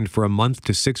sidelined for a month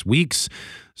to 6 weeks.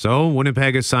 So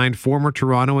Winnipeg assigned former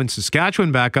Toronto and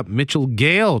Saskatchewan backup Mitchell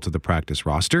Gale to the practice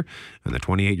roster, and the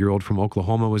 28-year-old from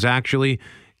Oklahoma was actually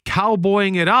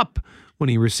cowboying it up when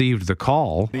he received the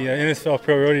call. The NFL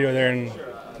Pro Rodeo there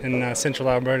in central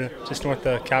Alberta, just north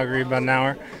of Calgary, about an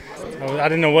hour. I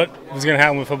didn't know what was going to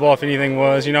happen with football, if anything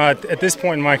was. At this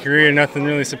point in my career, nothing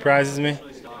really surprises me.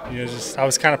 I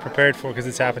was kind of prepared for it because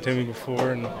it's happened to me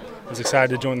before, and I was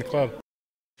excited to join the club.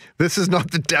 This is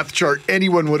not the depth chart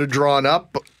anyone would have drawn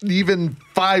up even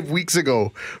 5 weeks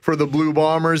ago for the Blue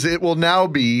Bombers. It will now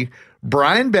be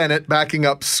Brian Bennett backing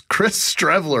up Chris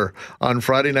Strevler on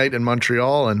Friday night in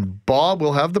Montreal, and Bob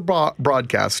will have the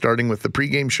broadcast starting with the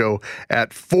pregame show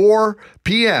at 4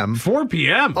 p.m. 4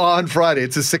 p.m. on Friday.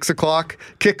 It's a 6 o'clock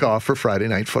kickoff for Friday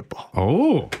Night Football.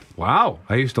 Oh, wow.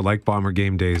 I used to like Bomber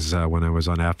game days when I was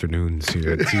on afternoons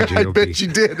here at CJOB. I bet you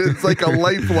did. It's like a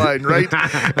lifeline, right?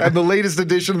 And the latest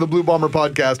edition of the Blue Bomber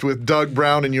podcast with Doug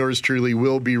Brown and yours truly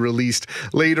will be released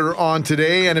later on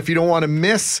today. And if you don't want to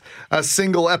miss a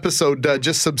single episode,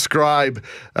 just subscribe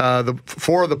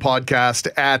for the podcast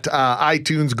at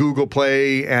iTunes, Google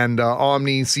Play, and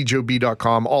Omni,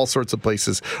 CJOB.com, all sorts of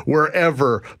places, wherever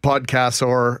podcasts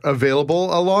are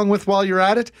available. Along with, while you're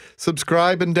at it,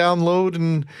 subscribe and download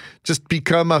and just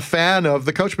become a fan of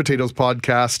the Couch Potatoes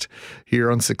podcast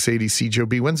here on 680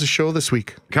 CJOB. When's the show this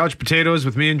week? Couch Potatoes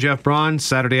with me and Jeff Braun,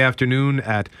 Saturday afternoon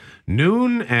at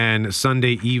noon and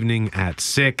Sunday evening at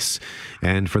 6.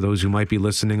 And for those who might be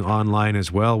listening online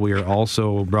as well, we are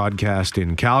also broadcast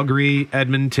in Calgary,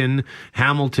 Edmonton,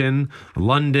 Hamilton,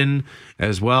 London,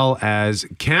 as well as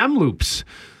Kamloops.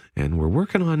 And we're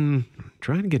working on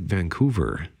trying to get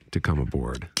Vancouver to come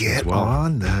aboard. Get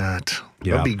on that.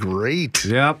 That'd be great.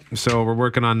 Yep. So we're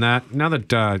working on that. Now that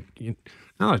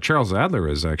Charles Adler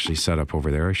is actually set up over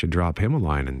there, I should drop him a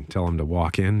line and tell him to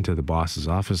walk into the boss's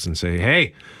office and say,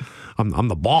 "Hey, I'm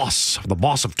the boss. I'm the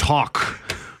boss of talk.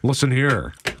 Listen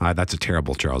here." That's a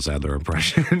terrible Charles Adler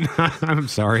impression. I'm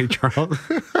sorry, Charles.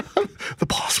 The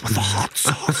boss with the hot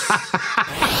sauce.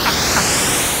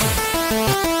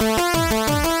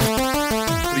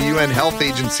 The UN Health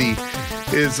Agency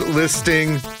is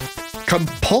listing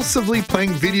compulsively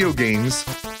playing video games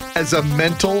as a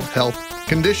mental health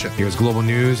condition. Here's Global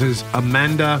News'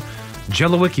 Amanda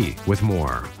Jelowicki with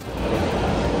more.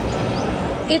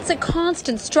 It's a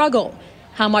constant struggle.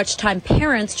 how much time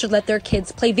parents should let their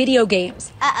kids play video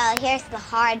games. Uh-oh, here's the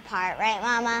hard part, right,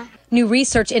 Mama? New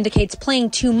research indicates playing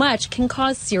too much can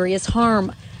cause serious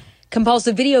harm.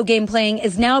 Compulsive video game playing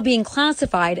is now being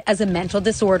classified as a mental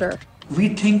disorder. We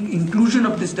think inclusion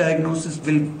of this diagnosis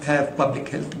will have public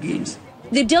health gains.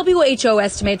 The WHO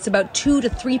estimates about 2 to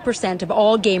 3% of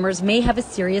all gamers may have a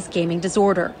serious gaming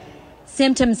disorder.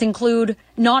 Symptoms include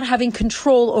not having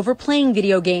control over playing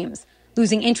video games,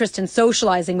 losing interest in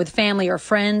socializing with family or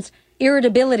friends,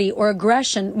 irritability or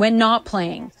aggression when not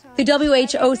playing. The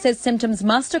WHO says symptoms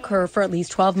must occur for at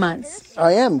least 12 months.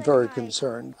 I am very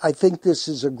concerned. I think this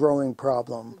is a growing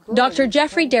problem. Dr.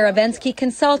 Jeffrey Daravensky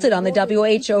consulted on the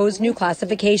WHO's new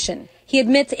classification. He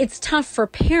admits it's tough for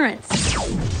parents,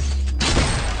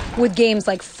 with games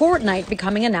like Fortnite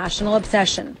becoming a national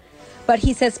obsession. But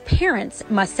he says parents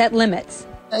must set limits.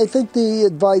 I think the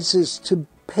advice is to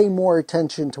pay more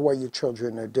attention to what your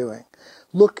children are doing.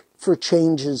 Look for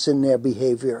changes in their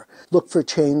behavior. Look for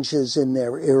changes in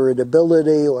their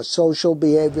irritability or social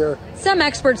behavior. Some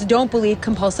experts don't believe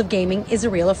compulsive gaming is a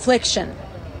real affliction.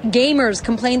 Gamers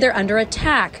complain they're under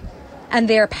attack, and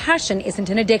their passion isn't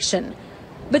an addiction.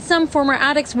 But some former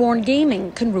addicts warn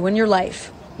gaming can ruin your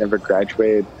life. Never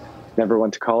graduated, never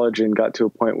went to college, and got to a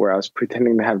point where I was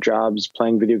pretending to have jobs,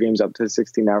 playing video games up to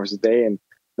 16 hours a day, and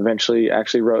eventually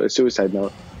actually wrote a suicide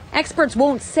note. Experts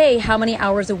won't say how many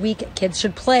hours a week kids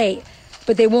should play,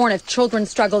 but they warn if children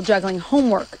struggle juggling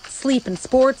homework, sleep, and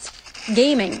sports,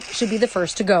 gaming should be the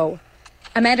first to go.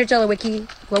 Amanda Jelowicki,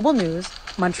 Global News,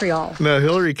 Montreal. Now,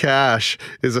 Hilary Cash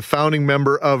is a founding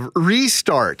member of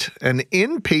Restart, an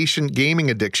inpatient gaming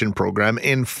addiction program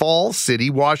in Fall City,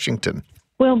 Washington.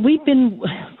 Well, we've been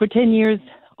for 10 years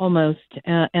almost,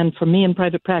 and for me in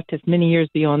private practice, many years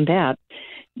beyond that,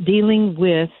 dealing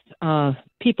with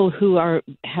people who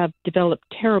have developed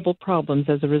terrible problems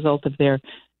as a result of their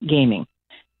gaming.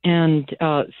 And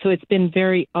so it's been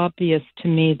very obvious to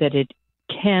me that it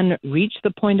can reach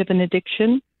the point of an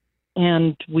addiction.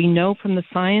 And we know from the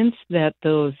science that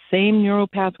those same neural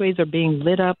pathways are being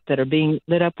lit up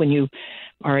when you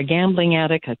are a gambling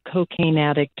addict, a cocaine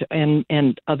addict,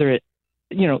 and other,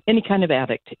 any kind of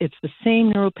addict. It's the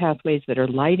same neural pathways that are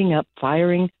lighting up,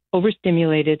 firing,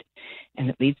 overstimulated, and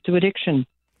it leads to addiction.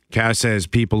 Cass says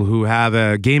people who have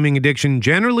a gaming addiction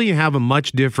generally have a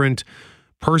much different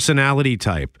personality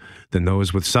type than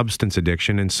those with substance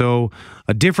addiction, and so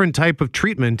a different type of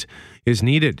treatment is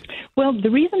needed. Well, the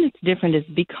reason it's different is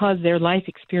because their life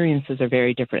experiences are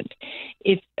very different.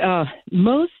 If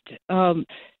most of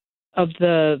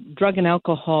the drug and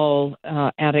alcohol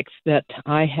addicts that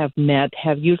I have met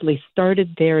have usually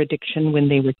started their addiction when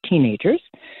they were teenagers.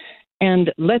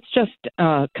 And let's just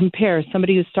compare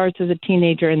somebody who starts as a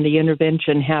teenager and the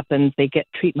intervention happens, they get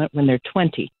treatment when they're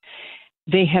 20.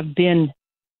 They have been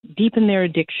deep in their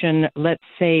addiction, let's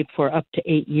say, for up to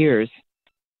 8 years.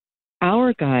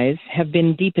 Our guys have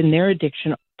been deep in their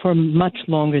addiction for much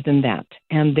longer than that.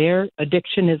 And their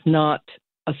addiction is not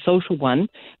a social one.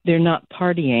 They're not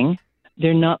partying.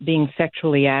 They're not being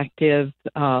sexually active,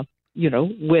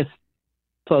 with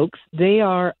folks. They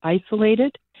are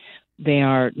isolated. They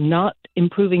are not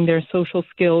improving their social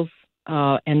skills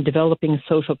and developing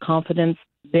social confidence.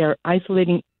 They're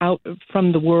isolating out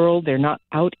from the world. They're not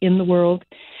out in the world.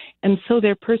 And so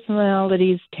their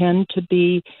personalities tend to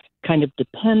be kind of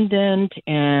dependent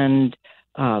and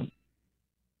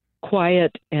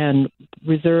quiet and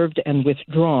reserved and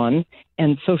withdrawn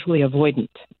and socially avoidant.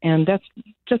 And that's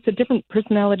just a different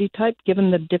personality type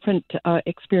given the different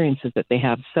experiences that they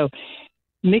have. So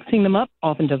mixing them up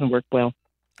often doesn't work well.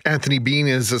 Anthony Bean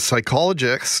is a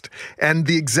psychologist and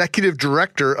the executive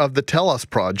director of the Tell Us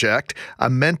Project, a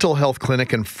mental health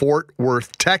clinic in Fort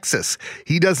Worth, Texas.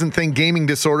 He doesn't think gaming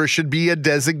disorder should be a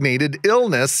designated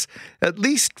illness, at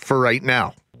least for right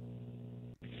now.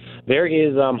 There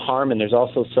is harm, and there's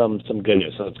also some good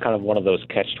news. So it's kind of one of those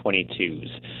catch-22s,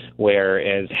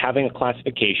 whereas having a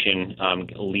classification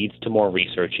leads to more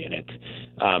research in it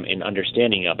and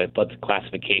understanding of it, but the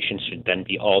classification should then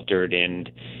be altered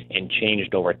and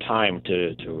changed over time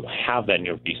to have that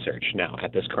new research. Now,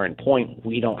 at this current point,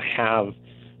 we don't have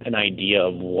an idea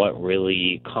of what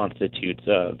really constitutes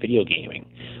video gaming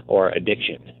or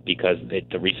addiction because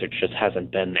the research just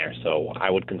hasn't been there. So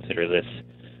I would consider this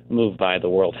move by the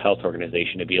World Health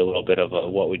Organization to be a little bit of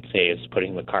what we'd say is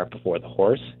putting the cart before the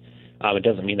horse. It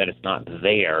doesn't mean that it's not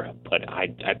there, but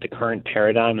at the current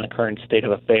paradigm, the current state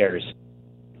of affairs,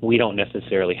 we don't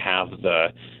necessarily have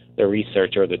the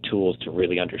research or the tools to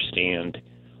really understand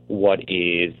what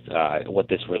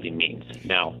this really means.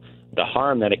 Now, the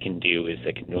harm that it can do is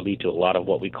it can lead to a lot of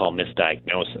what we call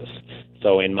misdiagnosis.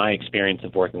 So in my experience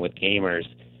of working with gamers,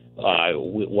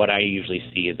 what I usually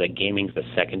see is that gaming is a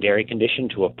secondary condition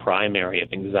to a primary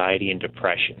of anxiety and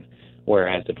depression.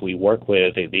 Whereas if we work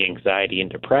with the anxiety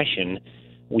and depression,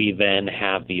 we then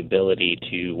have the ability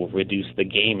to reduce the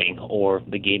gaming, or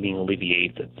the gaming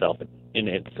alleviates itself in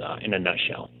a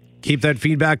nutshell. Keep that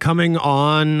feedback coming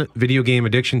on video game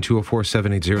addiction.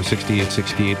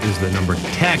 204-780-6868 is the number to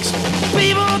text.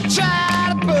 People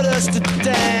try to put us to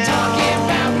down. Talking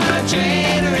about my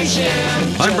generation.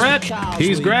 I'm Brett.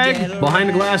 He's Greg. Behind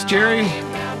the glass, Jerry.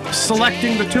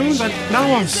 Selecting the tunes.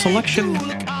 Now a selection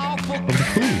of the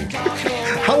food.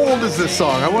 How old is this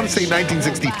song? I want to say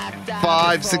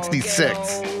 1965,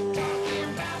 66.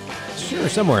 Sure,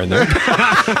 somewhere in there.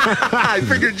 I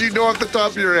figured you'd know off the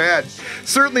top of your head.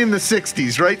 Certainly in the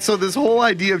 60s, right? So this whole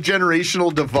idea of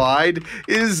generational divide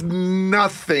is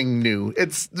nothing new.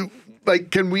 It's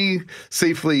like, can we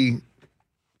safely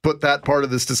put that part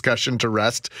of this discussion to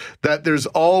rest? That there's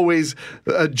always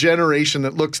a generation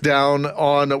that looks down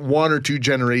on one or two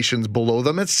generations below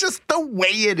them. It's just the way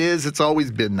it is. It's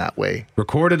always been that way.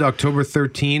 Recorded October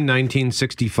 13,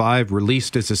 1965.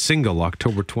 Released as a single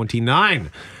October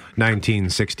 29,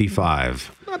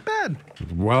 1965. Not bad.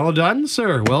 Well done,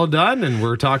 sir. Well done. And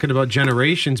we're talking about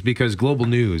generations because Global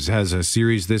News has a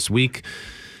series this week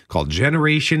called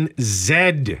Generation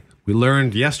Z. We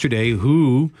learned yesterday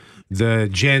who the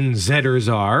Gen Zers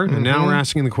are. And now we're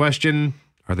asking the question,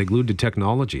 are they glued to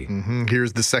technology?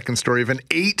 Here's the second story of an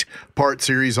 8-part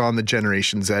series on the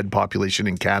Generation Z population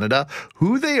in Canada,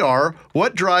 who they are,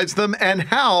 what drives them, and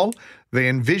how they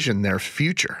envision their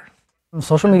future.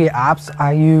 Social media apps,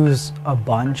 I use a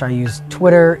bunch. I use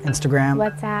Twitter, Instagram,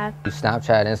 WhatsApp,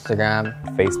 Snapchat, Instagram,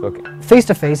 Facebook.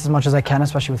 Face-to-face as much as I can,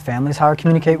 especially with families, how I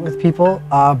communicate with people.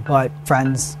 But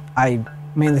friends, I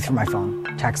mainly through my phone,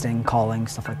 texting, calling,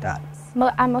 stuff like that.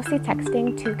 I'm mostly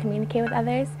texting to communicate with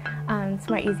others. It's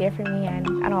more easier for me, and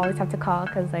I don't always have to call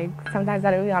because sometimes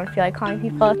I don't really feel like calling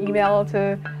people. Email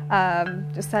to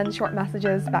just send short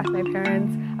messages back to my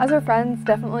parents. As for friends,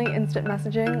 definitely instant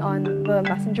messaging on the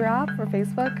Messenger app for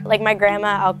Facebook. Like my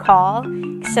grandma, I'll call.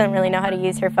 She doesn't really know how to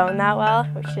use her phone that well,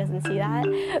 or she doesn't see that.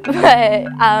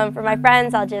 But for my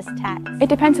friends, I'll just text. It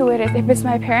depends who it is. If it's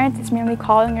my parents, it's mainly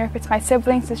calling, or if it's my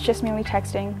siblings, it's just mainly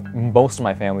texting. Most of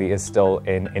my family is still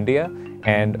in India,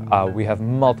 and we have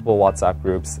multiple WhatsApp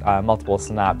groups, multiple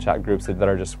Snapchat groups that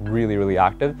are just really, really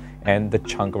active, and the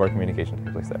chunk of our communication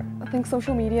takes place there. I think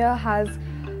social media has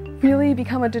really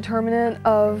become a determinant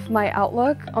of my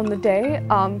outlook on the day.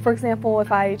 For example,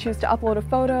 if I choose to upload a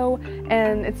photo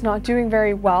and it's not doing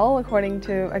very well according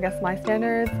to, I guess, my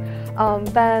standards,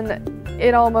 then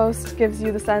it almost gives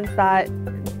you the sense that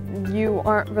you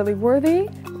aren't really worthy.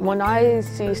 When I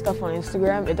see stuff on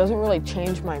Instagram, it doesn't really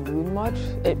change my mood much.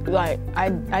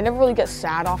 I never really get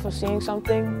sad off of seeing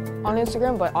something on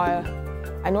Instagram, but I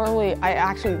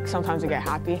actually sometimes I get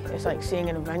happy. It's like seeing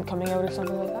an event coming out or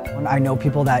something like that. When I know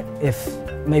people that if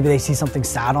maybe they see something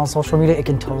sad on social media, it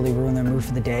can totally ruin their mood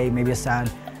for the day. Maybe a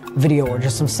sad video or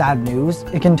just some sad news.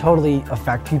 It can totally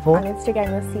affect people. On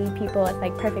Instagram, you'll see people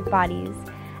with perfect bodies.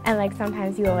 And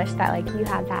sometimes you will wish that you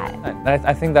had that.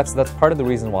 I think that's part of the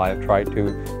reason why I've tried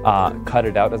to cut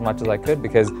it out as much as I could,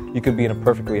 because you could be in a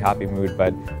perfectly happy mood,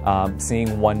 but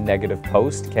seeing one negative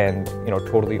post can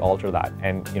totally alter that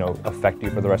and affect you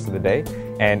for the rest of the day,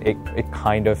 and it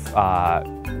kind of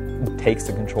takes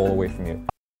the control away from you.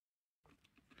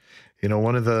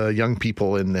 One of the young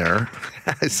people in there,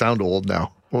 I sound old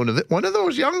now. One of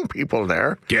those young people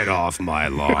there. Get off my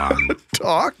lawn.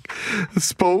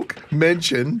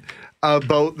 mentioned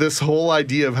about this whole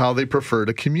idea of how they prefer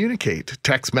to communicate.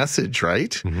 Text message,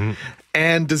 right? Mm-hmm.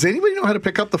 And does anybody know how to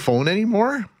pick up the phone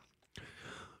anymore?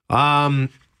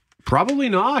 Probably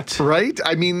not. Right?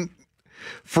 I mean,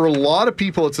 for a lot of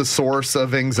people, it's a source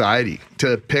of anxiety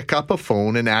to pick up a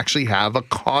phone and actually have a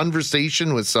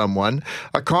conversation with someone.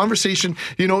 A conversation,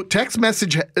 text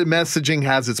messaging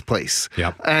has its place.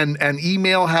 Yep. And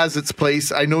email has its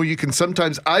place. I know you can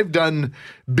sometimes, I've done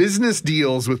business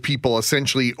deals with people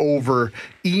essentially over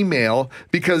email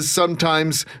because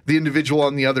sometimes the individual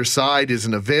on the other side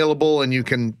isn't available and you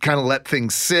can kind of let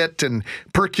things sit and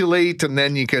percolate, and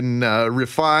then you can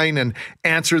refine and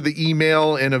answer the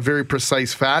email in a very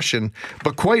precise fashion.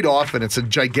 But quite often it's a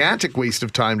gigantic waste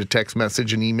of time to text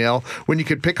message and email when you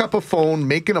could pick up a phone,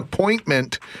 make an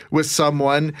appointment with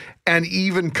someone, and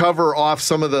even cover off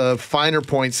some of the finer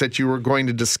points that you were going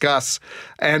to discuss,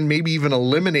 and maybe even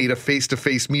eliminate a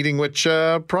face-to-face meeting, which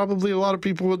probably a lot of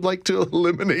people would like to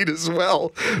eliminate as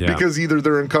well, because either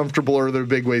they're uncomfortable or they're a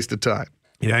big waste of time.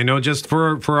 Yeah, I know. Just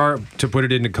for our to put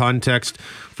it into context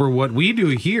for what we do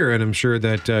here, and I'm sure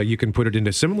that you can put it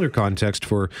into similar context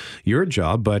for your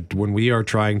job. But when we are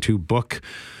trying to book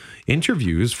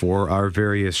interviews for our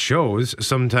various shows,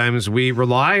 sometimes we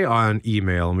rely on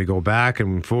email and we go back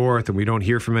and forth and we don't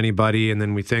hear from anybody, and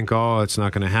then we think, oh, it's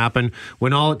not going to happen.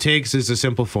 When all it takes is a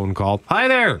simple phone call. Hi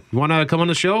there, you want to come on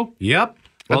the show? Yep.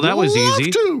 Well, that was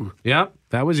easy. Yep,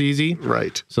 that was easy.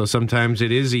 Right. So sometimes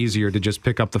it is easier to just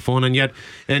pick up the phone,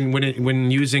 and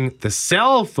when using the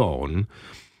cell phone,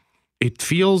 it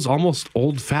feels almost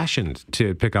old-fashioned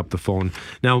to pick up the phone.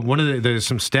 Now, there's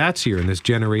some stats here in this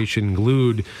Generation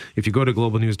Glued. If you go to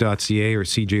globalnews.ca or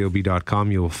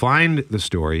CJOB.com, you'll find the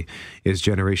story, is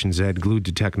Generation Z glued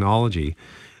to technology.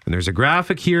 And there's a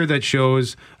graphic here that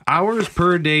shows hours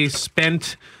per day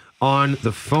spent on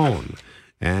the phone.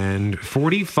 And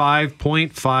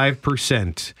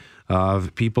 45.5%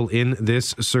 of people in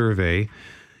this survey,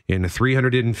 in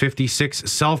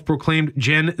 356 self-proclaimed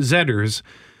Gen Zers,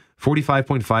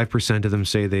 45.5% of them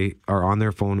say they are on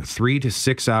their phone 3 to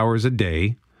 6 hours a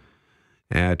day.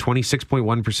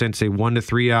 26.1% say 1 to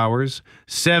 3 hours.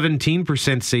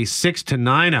 17% say 6 to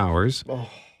 9 hours.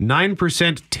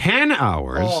 9% 10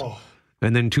 hours.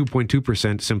 And then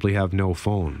 2.2% simply have no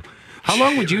phone. How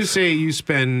long would you say you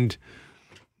spend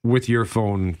with your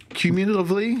phone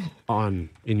cumulatively in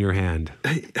your hand?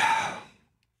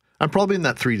 I'm probably in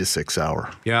that 3 to 6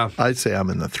 hour. Yeah. I'd say I'm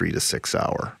in the 3 to 6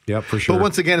 hour. Yep, for sure. But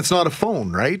once again, it's not a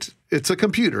phone, right? It's a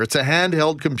computer. It's a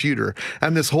handheld computer.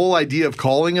 And this whole idea of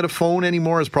calling it a phone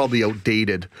anymore is probably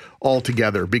outdated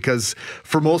altogether, because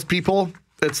for most people,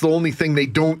 it's the only thing they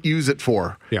don't use it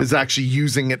for, is actually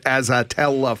using it as a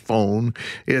telephone.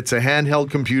 It's a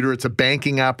handheld computer. It's a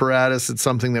banking apparatus. It's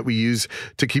something that we use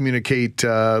to communicate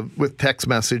with text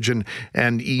message and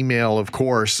email, of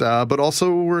course. But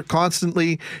also we're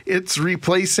constantly, it's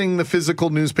replacing the physical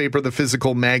newspaper, the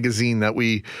physical magazine that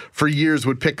we, for years,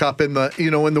 would pick up in the,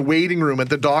 in the waiting room at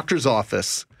the doctor's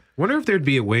office. Wonder if there'd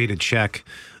be a way to check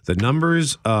the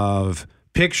numbers of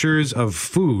pictures of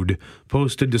food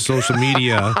posted to social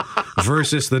media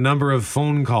versus the number of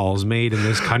phone calls made in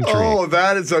this country. Oh,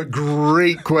 that is a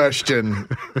great question.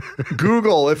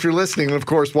 Google, if you're listening, of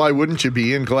course, why wouldn't you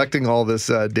be in collecting all this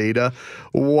data?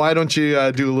 Why don't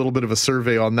you do a little bit of a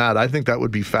survey on that? I think that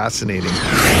would be fascinating.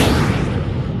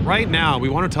 Right now, we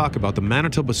want to talk about the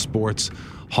Manitoba Sports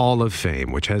Hall of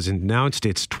Fame, which has announced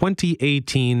its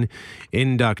 2018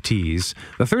 inductees.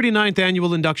 The 39th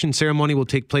annual induction ceremony will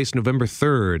take place November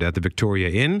 3rd at the Victoria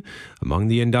Inn. Among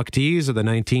the inductees are the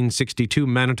 1962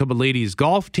 Manitoba ladies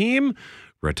golf team,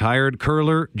 retired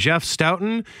curler Jeff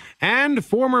Stoughton, and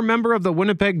former member of the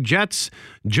Winnipeg Jets,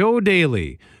 Joe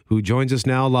Daly, who joins us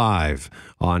now live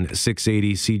on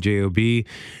 680 CJOB.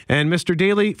 And Mr.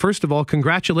 Daly, first of all,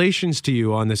 congratulations to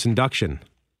you on this induction.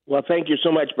 Well, thank you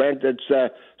so much, Brent. It's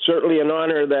certainly an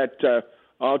honor that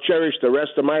I'll cherish the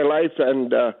rest of my life,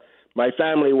 and my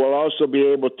family will also be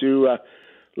able to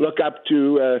look up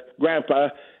to Grandpa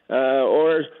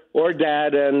or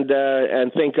Dad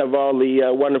and think of all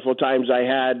the wonderful times I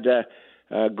had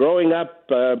growing up,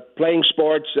 playing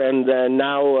sports, and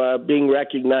now being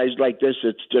recognized like this.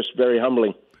 It's just very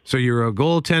humbling. So you're a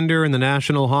goaltender in the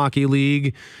National Hockey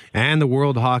League and the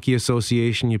World Hockey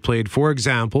Association. You played, for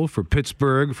example, for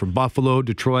Pittsburgh, for Buffalo,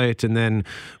 Detroit, and then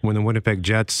when the Winnipeg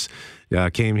Jets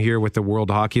came here with the World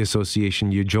Hockey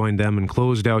Association, you joined them and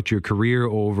closed out your career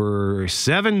over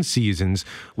 7 seasons.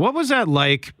 What was that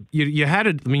like? You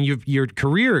had your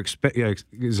career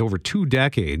is over 2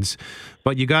 decades,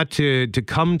 but you got to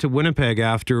come to Winnipeg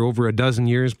after over a dozen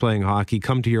years playing hockey,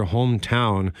 come to your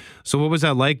hometown. So what was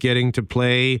that like, getting to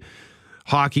play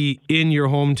hockey in your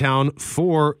hometown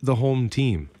for the home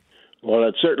team? Well,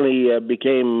 it certainly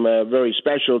became very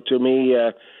special to me,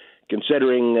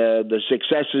 considering the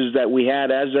successes that we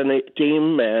had as a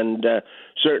team, and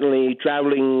certainly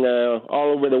traveling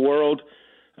all over the world,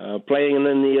 playing in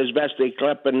the Izvesty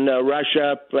Cup in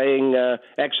Russia, playing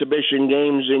exhibition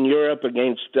games in Europe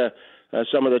against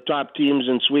some of the top teams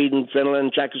in Sweden,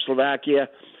 Finland, Czechoslovakia.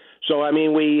 So, I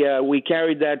mean, we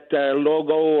carried that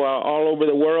logo all over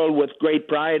the world with great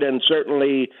pride, and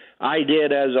certainly I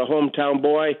did as a hometown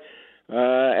boy.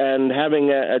 And having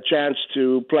a chance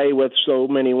to play with so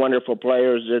many wonderful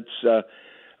players, it's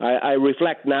I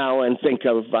reflect now and think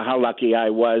of how lucky I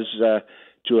was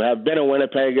to have been a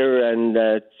Winnipegger,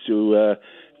 and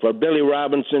for Billy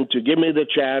Robinson to give me the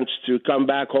chance to come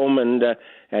back home and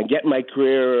get my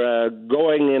career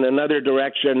going in another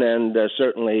direction, and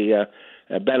certainly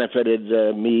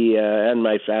benefited me and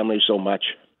my family so much.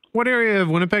 What area of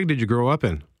Winnipeg did you grow up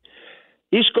in?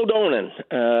 East Kildonan,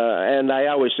 and I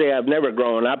always say I've never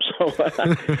grown up, so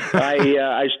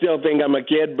I still think I'm a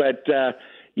kid. But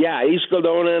yeah, East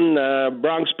Kildonan,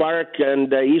 Bronx Park,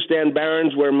 and East End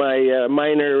Barons were my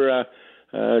minor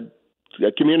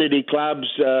community clubs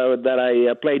that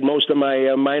I played most of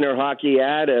my minor hockey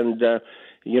at. And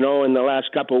you know, in the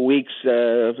last couple of weeks,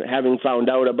 having found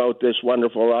out about this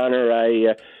wonderful honor,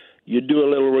 you do a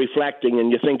little reflecting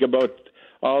and you think about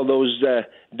all those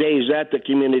days at the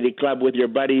community club with your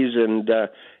buddies and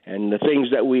the things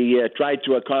that we tried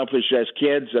to accomplish as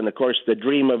kids, and of course the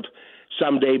dream of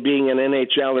someday being an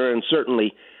NHLer, and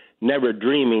certainly never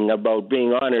dreaming about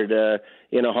being honored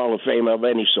in a Hall of Fame of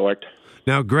any sort.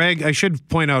 Now, Greg, I should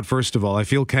point out, first of all, I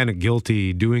feel kind of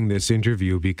guilty doing this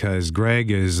interview because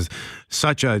Greg is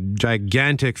such a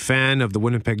gigantic fan of the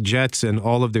Winnipeg Jets and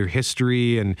all of their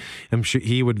history, and I'm sure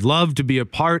he would love to be a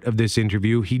part of this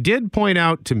interview. He did point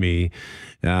out to me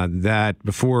that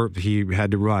before he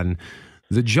had to run,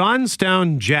 the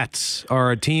Johnstown Jets are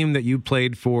a team that you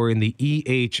played for in the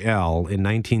EHL in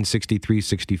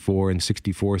 1963-64 and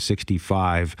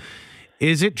 64-65.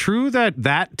 Is it true that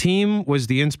that team was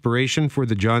the inspiration for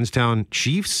the Johnstown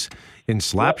Chiefs in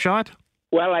Slapshot?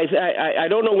 Well, I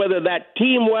don't know whether that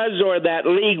team was or that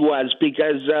league was,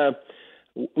 because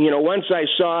you know, once I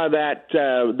saw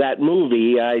that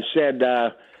movie, I said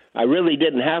I really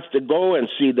didn't have to go and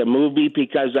see the movie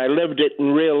because I lived it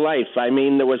in real life. I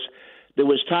mean, there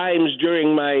was times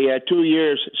during my 2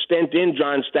 years stint in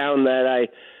Johnstown that I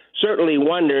certainly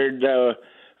wondered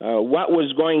what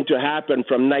was going to happen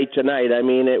from night to night. I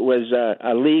mean, it was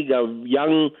a league of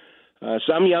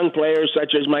some young players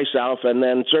such as myself, and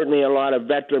then certainly a lot of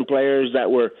veteran players that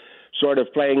were sort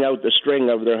of playing out the string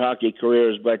of their hockey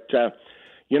careers. But,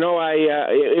 you know,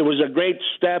 it was a great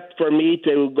step for me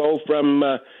to go from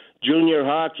junior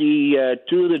hockey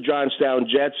to the Johnstown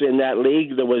Jets in that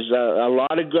league. There was a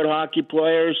lot of good hockey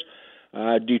players.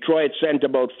 Detroit sent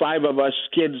about 5 of us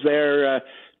kids there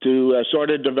to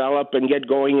sort of develop and get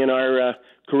going in our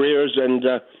careers. And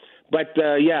but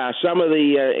some of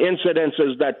the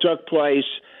incidences that took place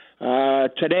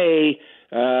today,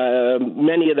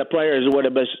 many of the players would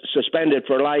have been suspended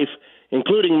for life,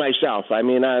 including myself. I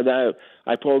mean,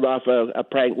 I pulled off a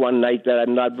prank one night that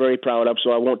I'm not very proud of,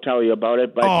 so I won't tell you about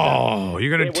it. But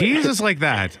you're going to tease us like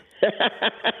that?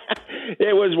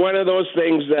 It was one of those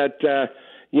things that.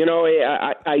 You know,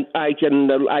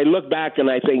 I look back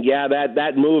and I think, yeah,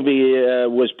 that movie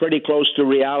was pretty close to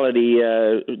reality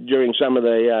during some of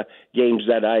the games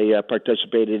that I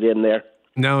participated in there.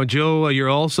 Now, Joe, you're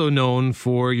also known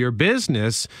for your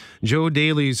business, Joe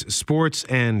Daly's Sports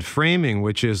and Framing,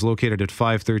 which is located at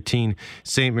 513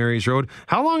 St. Mary's Road.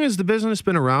 How long has the business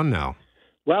been around now?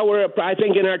 Well, we're, I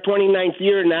think, in our 29th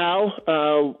year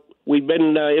now. We've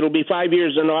been, it'll be 5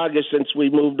 years in August since we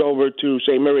moved over to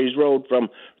St. Mary's Road from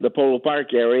the Polo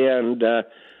Park area. And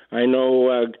I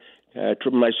know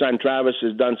my son Travis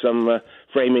has done some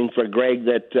framing for Greg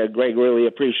that Greg really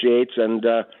appreciates. And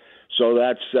so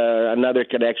that's another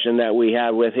connection that we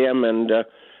have with him. And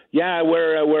yeah,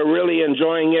 we're really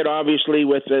enjoying it, obviously,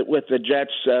 with the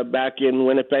Jets back in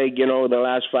Winnipeg. You know, the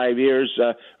last 5 years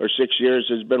or 6 years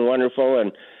has been wonderful.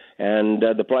 And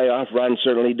the playoff run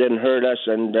certainly didn't hurt us.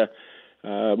 And,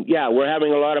 we're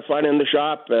having a lot of fun in the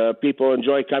shop. People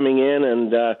enjoy coming in,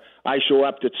 and I show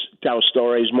up to tell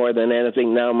stories more than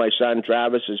anything now. My son,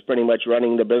 Travis, is pretty much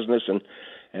running the business,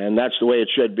 and that's the way it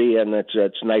should be. And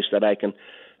it's nice that I can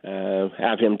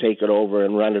have him take it over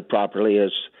and run it properly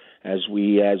as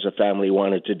we as a family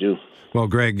wanted to do. Well,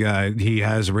 Greg, he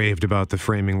has raved about the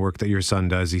framing work that your son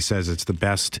does. He says it's the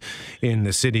best in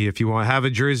the city. If you want to have a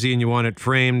jersey and you want it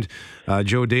framed,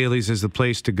 Joe Daly's is the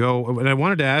place to go. And I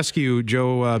wanted to ask you,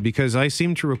 Joe, because I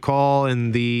seem to recall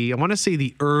in the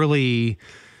early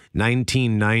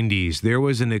 1990s, there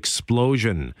was an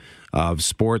explosion of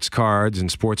sports cards and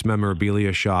sports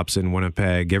memorabilia shops in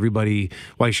Winnipeg. Everybody,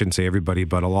 well, I shouldn't say everybody,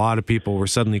 but a lot of people were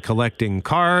suddenly collecting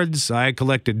cards. I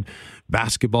collected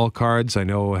basketball cards. I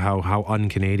know how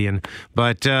un-Canadian,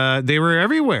 but they were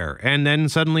everywhere. And then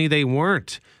suddenly they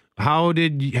weren't. How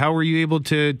were you able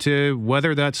to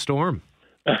weather that storm?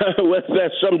 With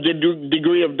some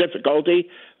degree of difficulty.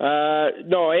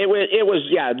 No, it was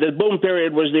the boom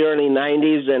period was the early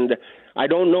 90s, and I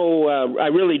don't know, I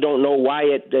really don't know why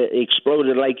it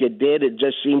exploded like it did. It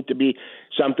just seemed to be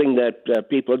something that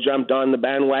people jumped on the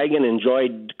bandwagon,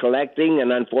 enjoyed collecting,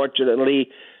 and unfortunately,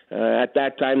 at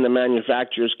that time, the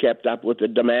manufacturers kept up with the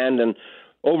demand and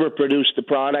overproduced the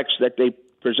products that they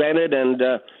presented, and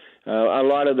a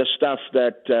lot of the stuff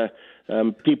that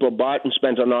people bought and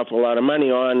spent an awful lot of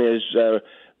money on is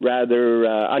rather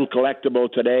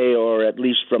uncollectible today, or at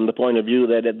least from the point of view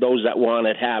that those that want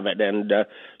it have it, and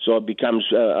so it becomes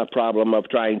a problem of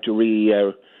trying to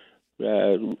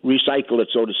recycle it,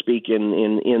 so to speak, in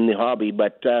the hobby.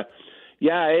 But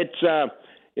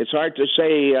it's hard to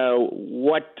say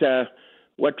what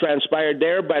transpired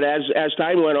there. But as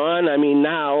time went on, I mean,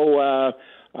 now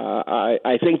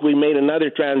I think we made another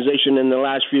transition in the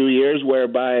last few years,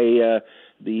 whereby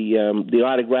the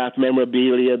autograph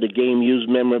memorabilia, the game used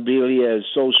memorabilia is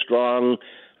so strong.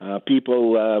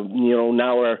 People,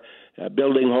 now are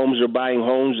building homes or buying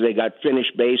homes. They got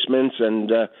finished basements,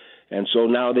 and so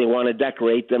now they want to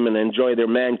decorate them and enjoy their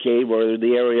man cave or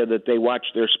the area that they watch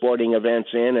their sporting events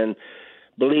in. And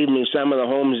believe me, some of the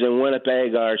homes in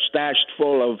Winnipeg are stashed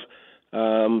full of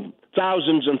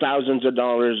thousands and thousands of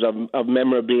dollars of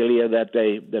memorabilia that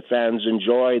the fans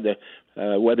enjoy.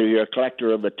 Whether you're a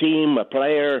collector of a team, a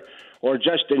player, or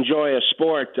just enjoy a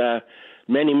sport,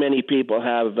 many people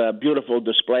have beautiful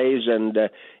displays, and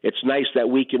it's nice that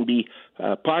we can be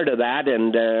part of that.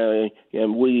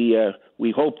 And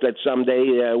we hope that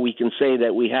someday we can say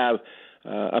that we have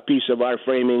a piece of our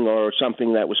framing or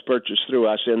something that was purchased through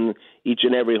us in each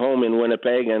and every home in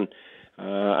Winnipeg. And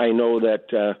I know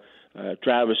that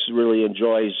Travis really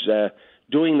enjoys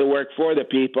doing the work for the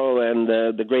people, and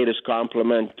the greatest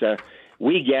compliment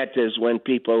we get is when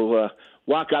people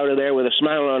walk out of there with a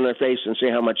smile on their face and say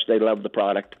how much they love the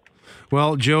product.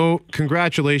 Well, Joe,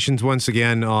 congratulations once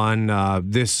again on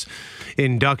this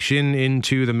induction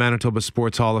into the Manitoba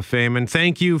Sports Hall of Fame, and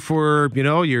thank you for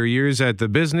your years at the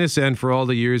business and for all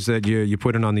the years that you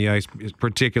put in on the ice,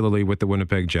 particularly with the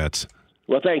Winnipeg Jets.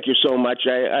 Well, thank you so much.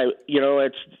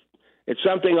 It's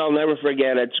something I'll never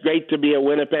forget. It's great to be a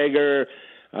Winnipegger.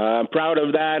 I'm proud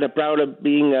of that. I'm proud of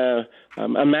being a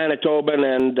Manitoban,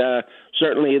 and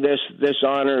certainly this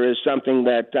honor is something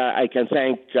that I can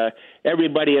thank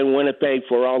everybody in Winnipeg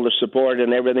for all the support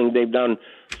and everything they've done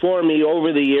for me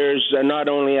over the years, not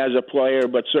only as a player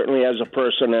but certainly as a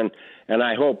person. And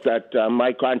I hope that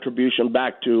my contribution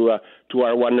back to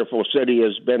our wonderful city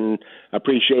has been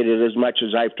appreciated as much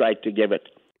as I've tried to give it.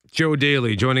 Joe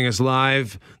Daly joining us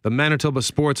live, the Manitoba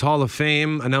Sports Hall of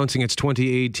Fame, announcing its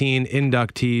 2018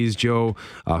 inductees. Joe,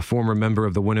 former member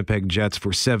of the Winnipeg Jets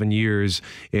for 7 years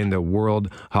in the World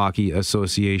Hockey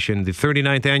Association. The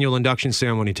 39th annual induction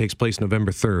ceremony takes place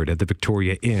November 3rd at the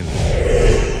Victoria Inn.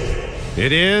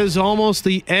 It is almost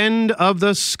the end of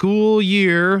the school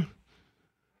year,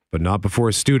 but not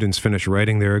before students finish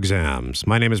writing their exams.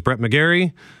 My name is Brett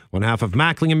McGarry, one half of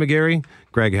Mackling and McGarry.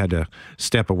 Greg had to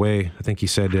step away. I think he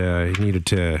said he needed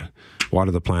to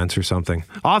water the plants or something.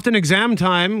 Often exam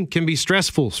time can be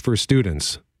stressful for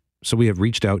students. So we have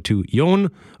reached out to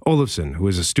Jon Olofsson, who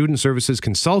is a student services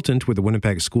consultant with the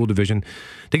Winnipeg School Division,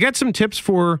 to get some tips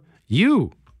for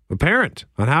you, a parent,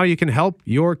 on how you can help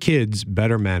your kids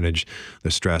better manage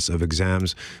the stress of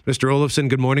exams. Mr. Olofsson,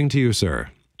 good morning to you, sir.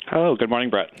 Hello, good morning,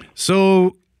 Brett.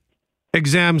 So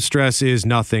exam stress is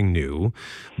nothing new,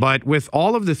 but with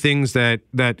all of the things that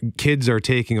kids are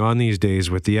taking on these days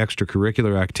with the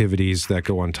extracurricular activities that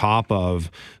go on top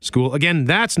of school, again,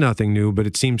 that's nothing new, but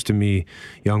it seems to me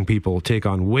young people take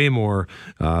on way more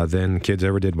than kids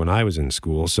ever did when I was in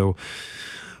school. So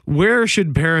where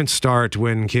should parents start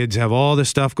when kids have all this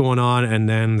stuff going on and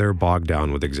then they're bogged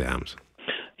down with exams?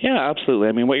 Yeah, absolutely.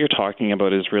 I mean, what you're talking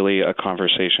about is really a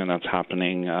conversation that's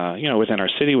happening, within our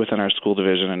city, within our school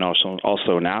division, and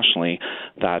also nationally,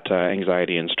 that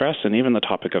anxiety and stress, and even the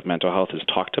topic of mental health is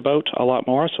talked about a lot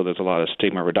more. So there's a lot of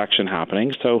stigma reduction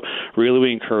happening. So really,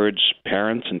 we encourage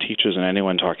parents and teachers and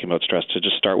anyone talking about stress to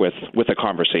just start with a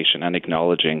conversation and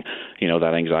acknowledging,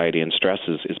 that anxiety and stress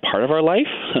is part of our life,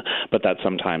 but that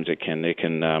sometimes it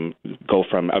can go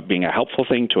from being a helpful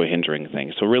thing to a hindering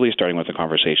thing. So really, starting with a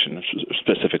conversation,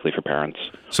 specifically for parents.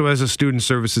 So as a student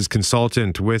services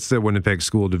consultant with the Winnipeg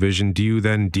School Division, do you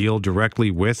then deal directly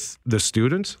with the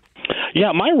students?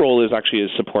 Yeah, my role is actually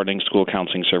supporting school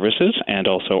counseling services, and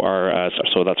also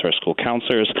so that's our school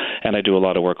counselors, and I do a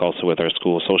lot of work also with our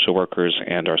school social workers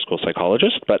and our school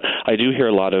psychologists. But I do hear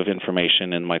a lot of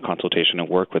information in my consultation and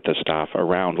work with the staff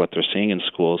around what they're seeing in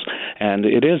schools, and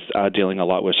it is dealing a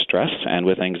lot with stress and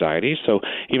with anxiety. So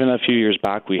even a few years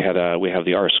back, we have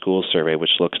the Our Schools survey,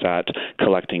 which looks at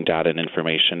collecting data and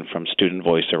information from student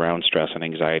voice around stress and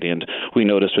anxiety, and we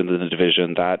noticed within the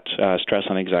division that stress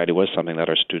and anxiety was something that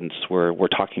our students were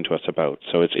talking to us about.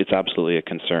 So it's absolutely a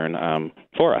concern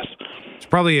for us. It's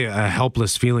probably a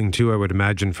helpless feeling too, I would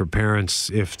imagine, for parents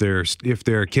if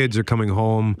their kids are coming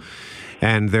home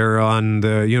and they're on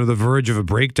the verge of a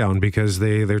breakdown because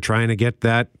they're trying to get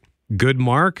that good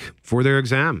mark for their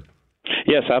exam.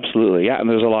 Yes, absolutely. Yeah, and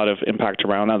there's a lot of impact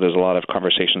around that. There's a lot of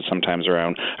conversations sometimes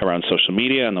around social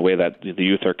media and the way that the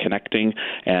youth are connecting.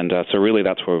 And so really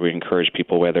that's where we encourage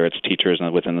people, whether it's teachers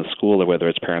within the school or whether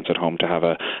it's parents at home, to have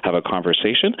a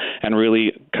conversation. And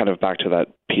really kind of back to that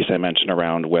piece I mentioned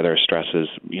around whether stress is,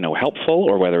 helpful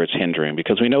or whether it's hindering,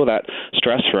 because we know that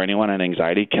stress for anyone and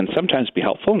anxiety can sometimes be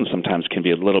helpful and sometimes can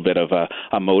be a little bit of a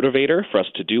motivator for us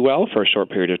to do well for a short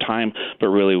period of time. But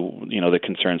really, the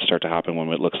concerns start to happen when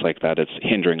it looks like that it's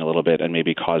hindering a little bit and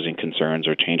maybe causing concerns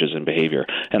or changes in behavior.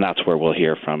 And that's where we'll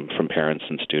hear from parents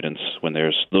and students when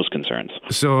there's those concerns.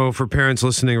 So for parents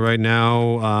listening right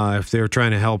now, if they're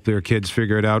trying to help their kids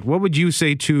figure it out, what would you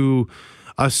say to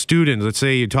a student? Let's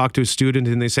say you talk to a student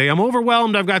and they say, I'm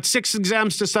overwhelmed. I've got 6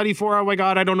 exams to study for. Oh my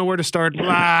God, I don't know where to start.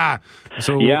 Blah.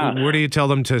 So where do you tell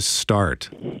them to start?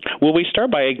 Well, we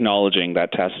start by acknowledging that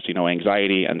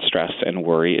anxiety and stress and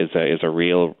worry is a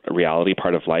real reality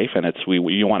part of life, and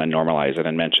you want to normalize it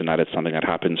and mention that it's something that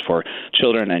happens for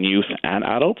children and youth and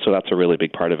adults. So that's a really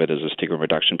big part of it, is a stigma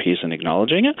reduction piece and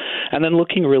acknowledging it, and then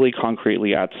looking really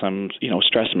concretely at some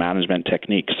stress management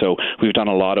techniques. So we've done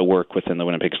a lot of work within the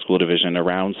Winnipeg School Division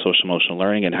around social emotional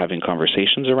learning and having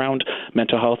conversations around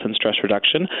mental health and stress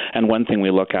reduction. And one thing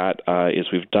we look at is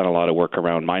we've done a lot of work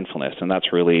around mindfulness, and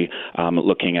that's really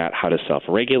looking at how to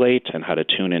self-regulate and how to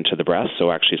tune into the breath, so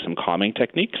actually some calming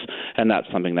techniques. And that's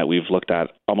something that we've looked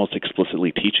at almost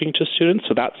explicitly teaching to students,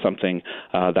 so that's something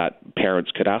that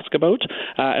parents could ask about.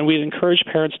 And we'd encourage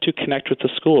parents to connect with the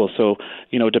school. So,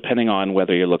 depending on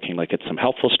whether you're looking like it's some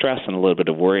helpful stress and a little bit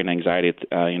of worry and anxiety,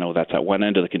 that's at one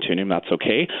end of the continuum, that's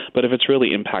okay. But if it's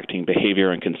really impacting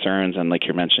behavior and concerns, and like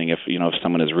you're mentioning, if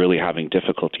someone is really having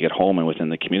difficulty at home and within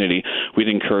the community, we'd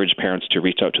encourage parents to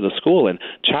reach out to the school and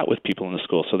chat with people in the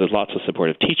school. So there's lots of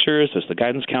supportive teachers, there's the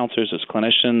guidance counselors, there's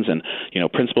clinicians, and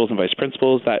principals and vice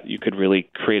principals that you could really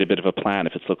create a bit of a plan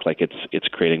if it looks like it's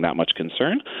creating that much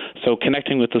concern. So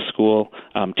connecting with the school,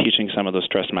 teaching some of those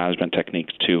stress management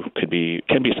techniques too can be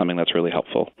something that's really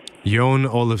helpful. Jon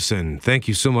Olofsson, thank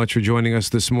you so much for joining us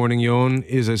this morning. Jon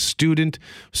is a student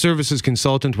services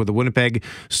consultant with the Winnipeg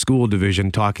School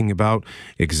Division, talking about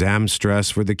exam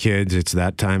stress for the kids. It's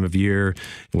that time of year.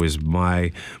 It was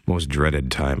my most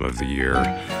dreaded time of the year.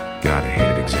 God, I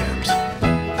hated exams.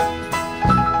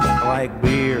 I like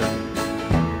beer.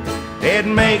 It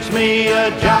makes me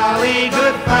a jolly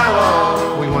good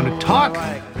fellow. We want to talk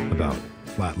about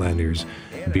Flatlanders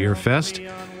Beer Fest.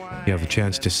 You have a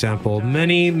chance to sample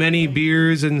many, many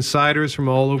beers and ciders from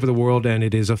all over the world, and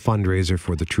it is a fundraiser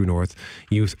for the True North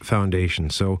Youth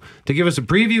Foundation. So to give us a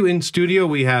preview in studio,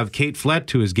 we have Kate Flett,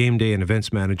 who is Game Day and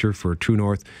Events Manager for True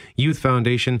North Youth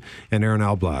Foundation, and Aaron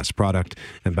Alblas, Product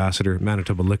Ambassador,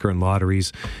 Manitoba Liquor and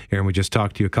Lotteries. Aaron, we just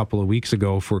talked to you a couple of weeks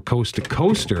ago for Coast to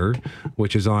Coaster,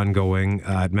 which is ongoing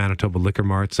at Manitoba Liquor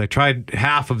Marts. I tried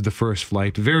half of the first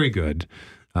flight. Very good.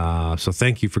 So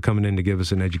thank you for coming in to give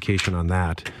us an education on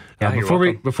that. Yeah,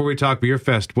 Before we talk Beer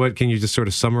Fest, what can you just sort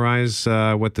of summarize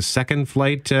what the second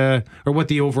flight or what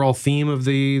the overall theme of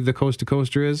the Coast to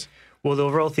Coaster is? Well, the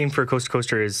overall theme for Coast to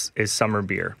Coaster is summer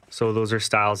beer. So those are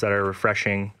styles that are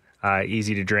refreshing,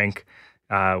 easy to drink.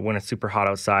 When it's super hot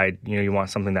outside, you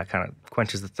want something that kind of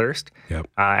quenches the thirst. Yep.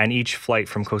 And each flight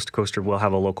from Coast to Coaster will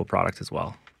have a local product as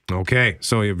well. Okay,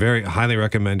 so you're very highly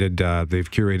recommended. They've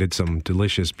curated some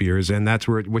delicious beers, and that's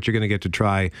what you're going to get to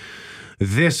try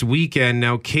this weekend.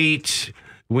 Now, Kate,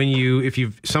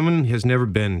 if someone has never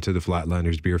been to the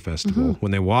Flatlanders Beer Festival,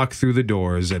 when they walk through the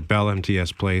doors at Bell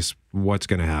MTS Place, what's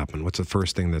going to happen? What's the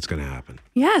first thing that's going to happen?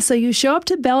 Yeah, so you show up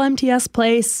to Bell MTS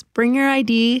Place, bring your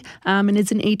ID, and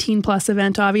it's an 18-plus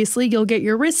event, obviously. You'll get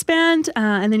your wristband,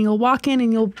 and then you'll walk in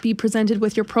and you'll be presented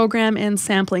with your program and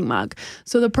sampling mug.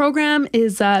 So the program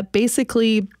is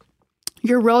basically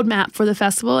your roadmap for the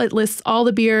festival. It lists all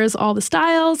the beers, all the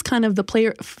styles, kind of the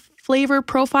flavor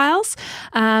profiles,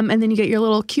 and then you get your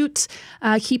little cute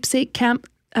keepsake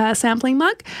sampling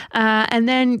mug. And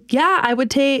then, I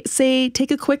would say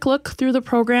take a quick look through the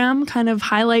program, kind of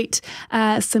highlight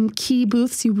some key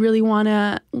booths you really want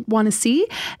to see,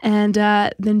 and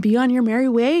then be on your merry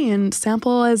way and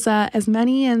sample as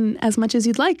many and as much as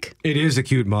you'd like. It is a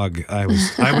cute mug. I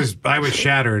was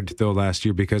shattered though last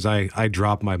year because I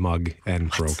dropped my mug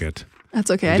and broke it. That's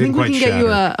okay. I think we can get you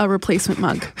a replacement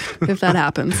mug if that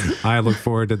happens. I look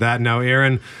forward to that. Now,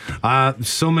 Aaron,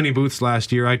 so many booths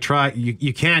last year.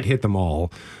 You can't hit them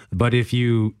all, but it's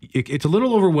a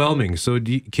little overwhelming. So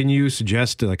can you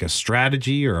suggest like a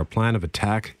strategy or a plan of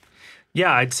attack?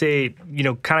 Yeah, I'd say,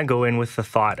 kind of go in with the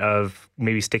thought of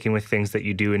maybe sticking with things that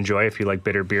you do enjoy. If you like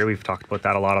bitter beer, we've talked about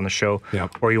that a lot on the show.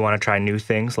 Yep. Or you want to try new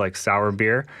things like sour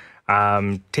beer.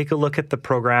 Take a look at the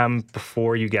program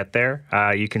before you get there.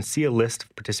 You can see a list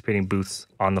of participating booths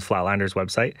on the Flatlanders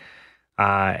website.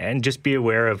 And just be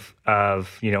aware of,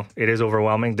 it is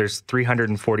overwhelming. There's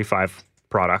 345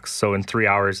 products. So in 3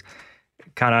 hours,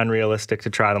 kind of unrealistic to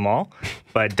try them all,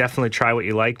 but definitely try what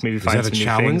you like. Maybe find some new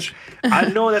challenge?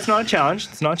 things. No, that's not a challenge.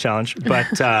 It's not a challenge.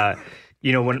 But,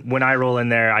 when I roll in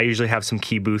there, I usually have some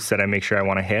key booths that I make sure I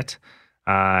want to hit,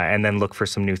 and then look for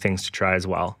some new things to try as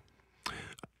well.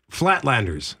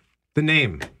 Flatlanders, the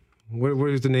name.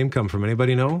 Where does the name come from?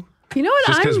 Anybody know? You know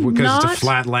what? Just because not, it's a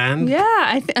flat land?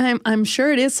 Yeah, I'm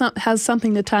sure it is has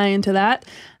something to tie into that.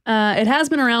 It has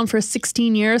been around for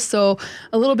 16 years, so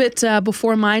a little bit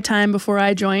before my time, before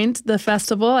I joined the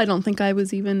festival. I don't think I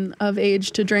was even of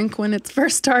age to drink when it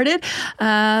first started.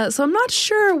 So I'm not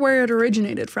sure where it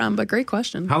originated from, but great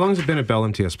question. How long has it been at Bell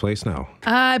MTS Place now?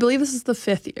 I believe this is the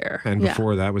 5th year. And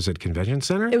before that was at Convention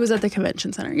Center? It was at the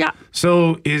Convention Center, yeah.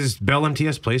 So is Bell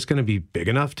MTS Place going to be big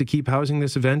enough to keep housing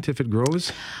this event if it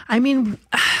grows? I mean,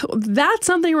 that's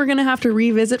something we're going to have to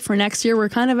revisit for next year. We're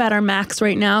kind of at our max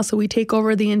right now, so we take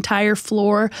over the entire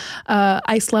floor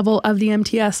ice level of the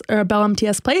MTS or Bell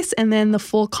MTS Place, and then the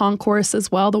full concourse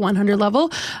as well, the 100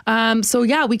 level. So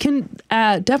yeah, we can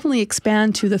definitely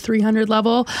expand to the 300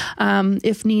 level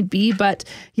if need be. But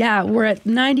yeah, we're at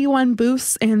 91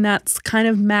 booths, and that's kind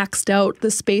of maxed out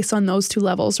the space on those two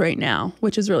levels right now,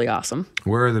 which is really awesome.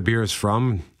 Where are the beers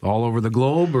from? All over the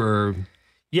globe, or?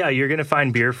 Yeah, you're going to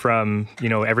find beer from,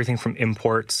 everything from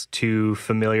imports to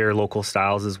familiar local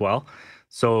styles as well.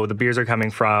 So the beers are coming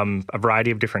from a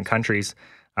variety of different countries.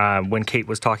 When Kate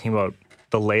was talking about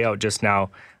the layout just now,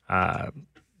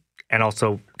 and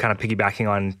also kind of piggybacking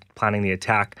on planning the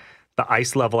attack, the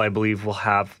ice level, I believe, will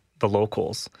have the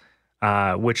locals,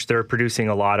 which they're producing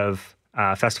a lot of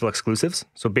festival exclusives.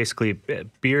 So basically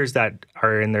beers that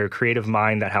are in their creative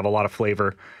mind that have a lot of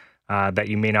flavor that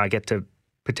you may not get to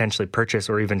potentially purchase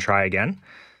or even try again.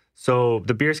 So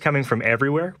the beer's coming from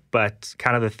everywhere, but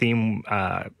kind of the theme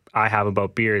I have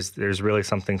about beer is there's really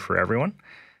something for everyone.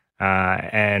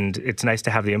 And it's nice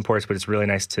to have the imports, but it's really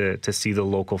nice to see the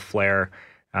local flair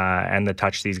and the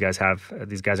touch these guys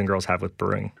and girls have with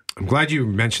brewing. I'm glad you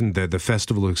mentioned the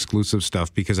festival exclusive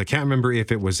stuff, because I can't remember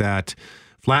if it was at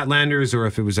Flatlanders or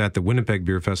if it was at the Winnipeg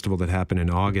Beer Festival that happened in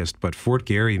August, but Fort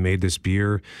Garry made this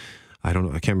beer. I don't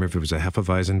know. I can't remember if it was a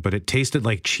Hefeweizen, but it tasted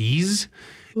like cheese.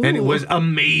 Ooh. And it was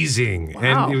amazing.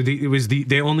 Wow. And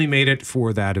they only made it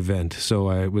for that event. So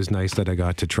it was nice that I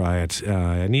got to try it.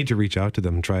 I need to reach out to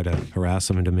them and try to harass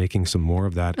them into making some more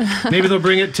of that. Maybe they'll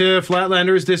bring it to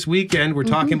Flatlanders this weekend. We're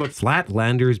talking about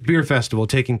Flatlanders Beer Festival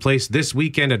taking place this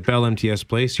weekend at Bell MTS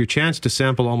Place. Your chance to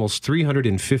sample almost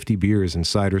 350 beers and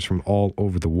ciders from all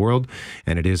over the world.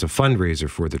 And it is a fundraiser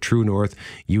for the True North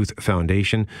Youth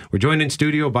Foundation. We're joined in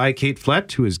studio by Kate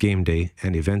Flett, who is game day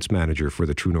and events manager for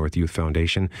the True North Youth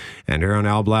Foundation, and Aaron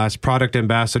Alblas, product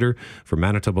ambassador for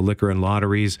Manitoba Liquor and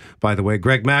Lotteries. By the way,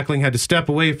 Greg Mackling had to step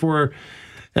away for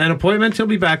an appointment. He'll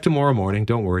be back tomorrow morning.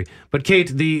 Don't worry. But Kate,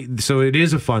 so it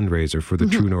is a fundraiser for the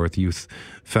True North Youth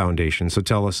Foundation. So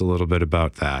tell us a little bit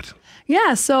about that.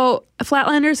 Yeah, so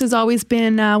Flatlanders has always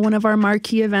been one of our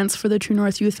marquee events for the True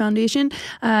North Youth Foundation.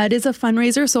 It is a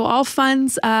fundraiser, so all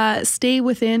funds stay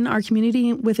within our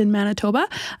community within Manitoba,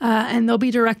 and they'll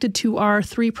be directed to our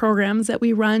 3 programs that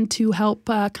we run to help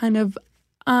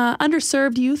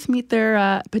underserved youth meet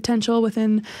their potential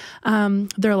within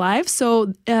their lives.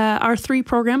 So our 3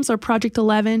 programs are Project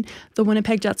 11, the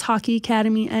Winnipeg Jets Hockey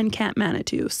Academy, and Camp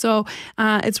Manitou. So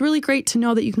it's really great to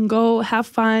know that you can go have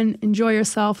fun, enjoy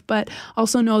yourself, but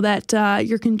also know that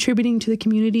you're contributing to the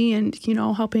community and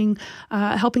helping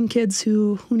kids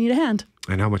who need a hand.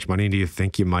 And how much money do you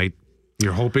think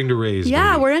you're hoping to raise?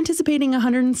 Yeah, maybe? We're anticipating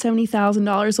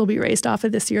 $170,000 will be raised off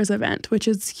of this year's event, which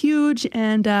is huge,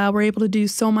 and we're able to do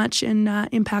so much and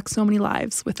impact so many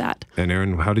lives with that. And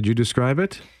Aaron, how did you describe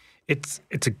it? It's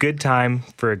a good time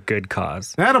for a good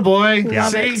cause. Attaboy. Yeah.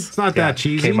 See? It's not that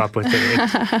cheesy. Came up with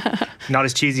it. Not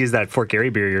as cheesy as that Fort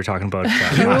Garry beer you were talking about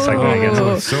last segment, I guess. It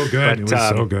was so good. It was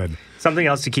so good. Something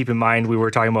else to keep in mind, we were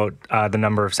talking about the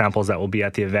number of samples that will be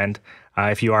at the event.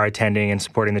 If you are attending and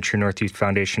supporting the True North Youth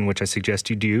Foundation, which I suggest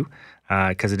you do,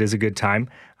 because it is a good time,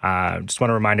 just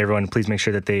want to remind everyone, please make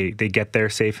sure that they get there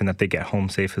safe and that they get home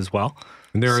safe as well.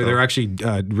 And there are actually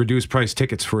reduced price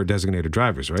tickets for designated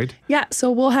drivers, right? Yeah,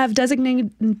 so we'll have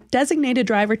designated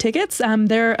driver tickets.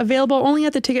 They're available only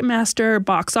at the Ticketmaster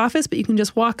box office, but you can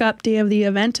just walk up day of the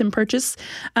event and purchase.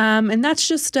 And that's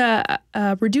just a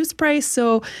reduced price,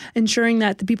 so ensuring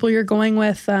that the people you're going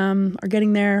with are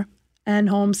getting there and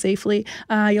home safely.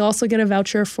 You'll also get a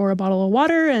voucher for a bottle of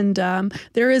water, and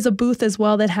there is a booth as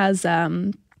well that has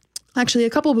actually a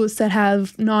couple booths that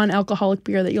have non-alcoholic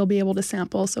beer that you'll be able to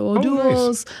sample. So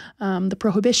O'Doul's, the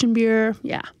Prohibition beer.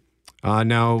 Yeah.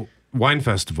 Now, Wine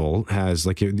Festival has,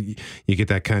 like, you get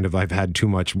that kind of, I've had too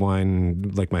much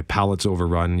wine, like my palate's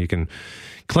overrun. You can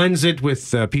cleanse it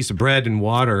with a piece of bread and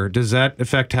water. Does that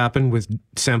effect happen with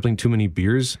sampling too many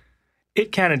beers?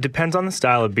 It can. It depends on the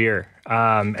style of beer.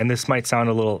 And this might sound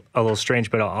a little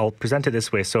strange, but I'll present it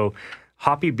this way. So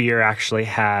hoppy beer actually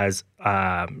has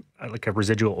like a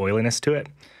residual oiliness to it.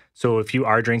 So if you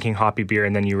are drinking hoppy beer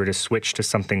and then you were to switch to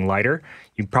something lighter,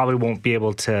 you probably won't be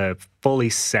able to fully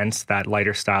sense that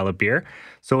lighter style of beer.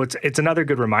 So it's another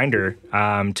good reminder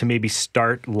to maybe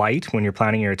start light when you're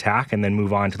planning your attack and then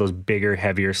move on to those bigger,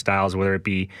 heavier styles, whether it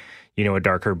be, a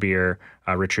darker beer,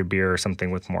 a richer beer, or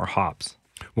something with more hops.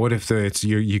 What if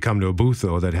you come to a booth,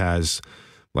 though, that has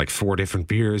like 4 different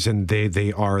beers and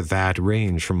they are that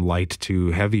range from light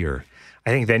to heavier? I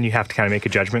think then you have to kind of make a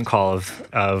judgment call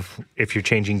of if you're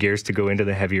changing gears to go into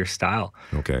the heavier style.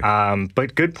 Okay.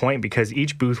 But good point, because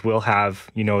each booth will have,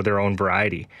 their own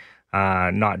variety,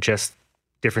 not just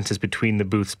differences between the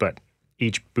booths, but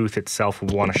each booth itself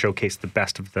will want to showcase the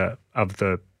best of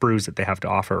the brews that they have to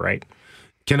offer, right?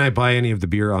 Can I buy any of the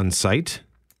beer on site?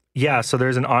 Yeah, so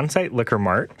there's an on-site liquor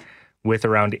mart with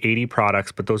around 80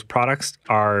 products, but those products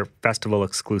are festival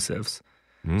exclusives.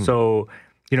 So,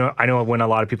 I know when a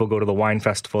lot of people go to the wine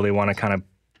festival, they want to kind of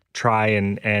try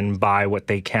and buy what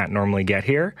they can't normally get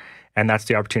here. And that's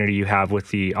the opportunity you have with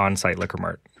the on-site liquor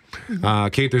mart.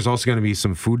 Kate, there's also going to be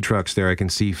some food trucks there. I can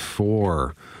see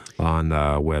 4 on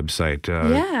the website.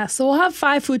 Yeah, so we'll have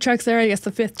 5 food trucks there. I guess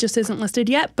the 5th just isn't listed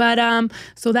yet. But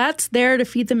so that's there to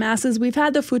feed the masses. We've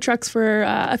had the food trucks for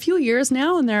a few years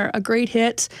now, and they're a great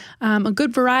hit. A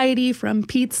good variety from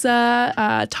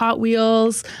pizza, Tot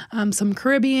Wheels, some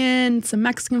Caribbean, some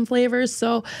Mexican flavors.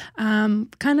 So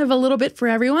kind of a little bit for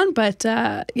everyone. But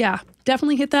yeah,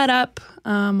 definitely hit that up.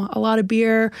 A lot of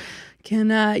beer.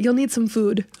 You'll need some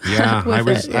food. Yeah,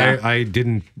 Yeah. I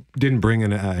didn't bring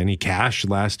in any cash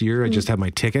last year. I just had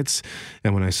my tickets,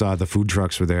 and when I saw the food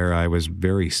trucks were there, I was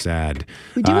very sad.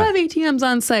 We do have ATMs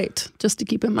on site, just to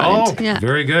keep in mind. Oh,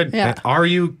 very good. Yeah. Are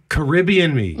You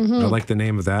Caribbean Me? Mhm. I like the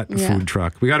name of that food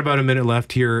truck. We got about a minute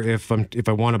left here. If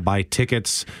I want to buy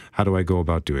tickets, how do I go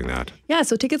about doing that? Yeah,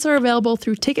 so tickets are available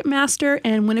through Ticketmaster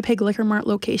and Winnipeg Liquor Mart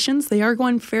locations. They are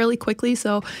going fairly quickly,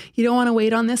 so you don't want to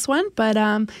wait on this one. But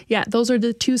yeah, those are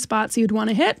the 2 spots you'd want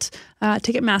to hit,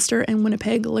 Ticketmaster and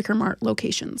Winnipeg Liquor Mart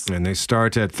locations. And they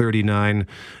start at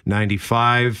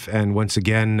 $39.95. And once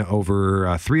again,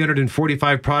 over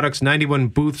 345 products, 91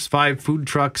 booths, 5 food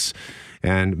trucks,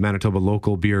 and Manitoba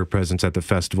local beer presence at the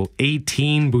festival.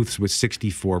 18 booths with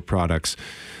 64 products.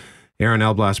 Aaron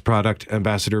Elblast, Product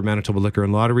Ambassador, Manitoba Liquor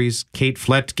and Lotteries. Kate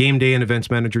Flett, Game Day and Events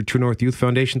Manager, True North Youth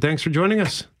Foundation. Thanks for joining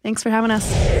us. Thanks for having us.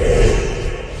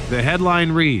 The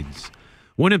headline reads,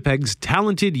 Winnipeg's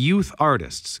talented youth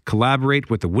artists collaborate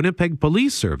with the Winnipeg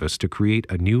Police Service to create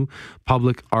a new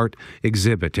public art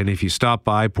exhibit. And if you stop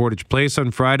by Portage Place on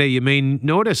Friday, you may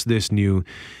notice this new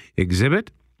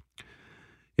exhibit.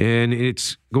 And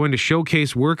it's going to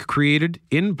showcase work created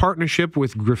in partnership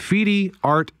with graffiti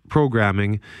art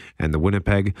programming and the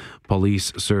Winnipeg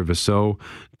Police Service. So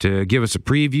to give us a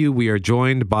preview, we are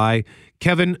joined by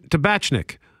Kevin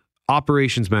Tabachnik,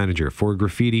 Operations Manager for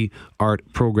Graffiti Art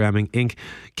Programming, Inc.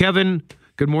 Kevin,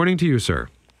 good morning to you, sir.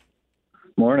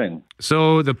 Morning.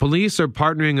 So the police are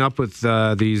partnering up with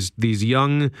these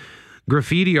young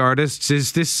graffiti artists.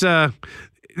 Is this a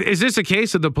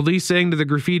case of the police saying to the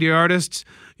graffiti artists,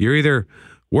 you're either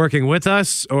working with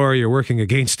us or you're working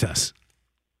against us?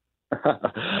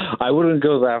 I wouldn't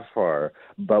go that far,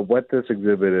 but what this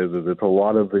exhibit is it's a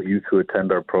lot of the youth who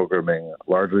attend our programming,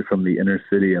 largely from the inner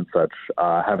city and such,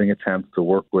 having a chance to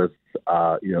work with,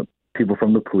 people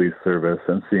from the police service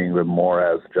and seeing them more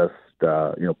as just,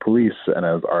 police and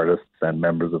as artists and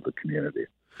members of the community.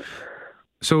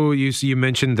 So you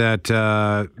mentioned that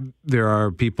there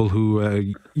are people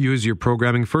who use your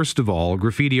programming. First of all,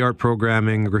 graffiti art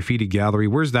programming, graffiti gallery.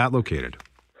 Where's that located?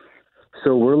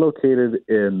 So we're located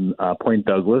in Point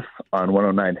Douglas on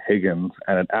 109 Higgins,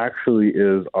 and it actually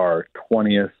is our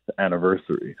 20th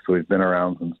anniversary. So we've been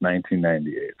around since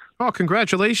 1998. Oh,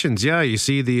 congratulations. Yeah, you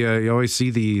see you always see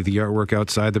the artwork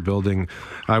outside the building.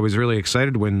 I was really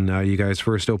excited when you guys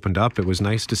first opened up. It was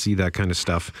nice to see that kind of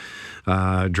stuff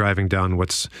driving down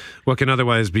what can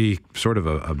otherwise be sort of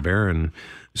a barren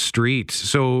street.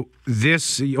 So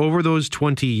this, over those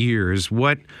 20 years,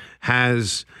 what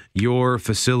has your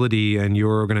facility and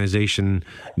your organization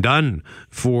done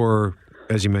for,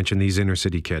 as you mentioned, these inner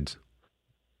city kids?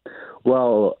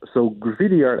 Well, so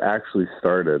graffiti art actually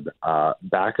started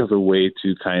back as a way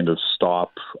to kind of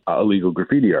stop illegal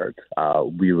graffiti art.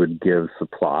 We would give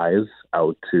supplies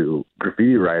out to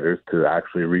graffiti writers to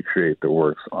actually recreate their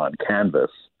works on canvas.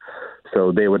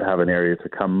 So they would have an area to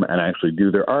come and actually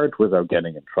do their art without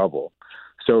getting in trouble.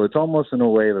 So it's almost in a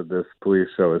way that this police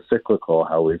show is cyclical,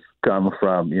 how we've come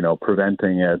from,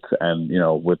 preventing it and,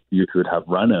 with youth who would have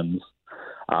run-ins,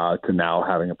 to now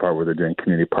having a part where they're doing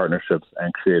community partnerships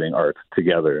and creating art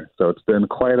together. So it's been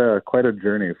quite a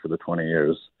journey for the 20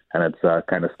 years, and it's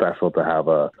kind of special to have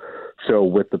a show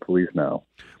with the police now.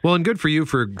 Well, and good for you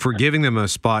for giving them a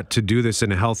spot to do this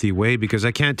in a healthy way, because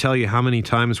I can't tell you how many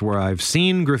times where I've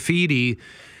seen graffiti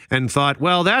and thought,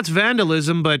 well, that's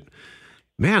vandalism, but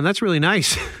man, that's really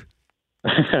nice.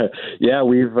 Yeah,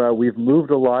 we've moved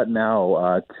a lot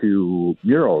now to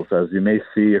murals, as you may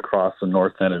see across the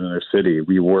north end of inner city.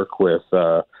 We work with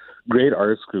a great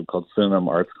arts group called Synonym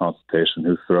Arts Consultation,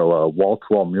 who throw a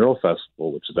wall-to-wall mural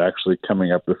festival, which is actually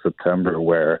coming up this September,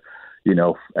 where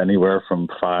anywhere from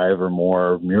 5 or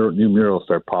more new murals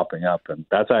start popping up, and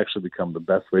that's actually become the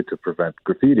best way to prevent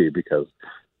graffiti, because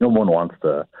no one wants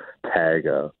to tag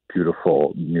a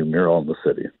beautiful new mural in the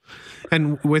city.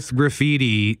 And with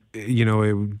graffiti,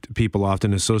 people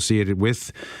often associate it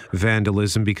with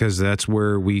vandalism because that's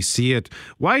where we see it.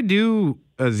 Why do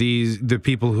the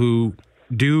people who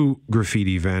do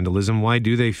graffiti vandalism, why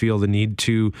do they feel the need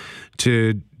to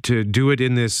do it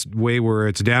in this way where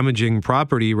it's damaging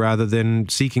property rather than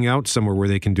seeking out somewhere where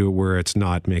they can do it where it's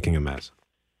not making a mess?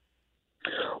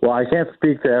 Well, I can't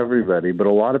speak to everybody, but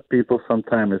a lot of people,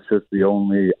 sometimes it's just the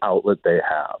only outlet they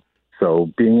have. So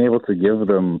being able to give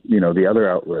them, the other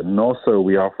outlet, and also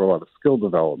we offer a lot of skill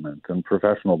development and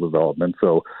professional development.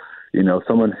 So,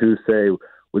 someone who, say,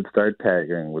 would start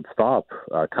tagging, would stop,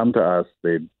 come to us,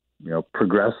 they'd,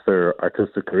 progress their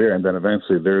artistic career, and then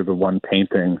eventually they're the one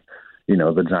painting,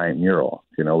 the giant mural.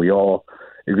 We all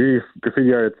agree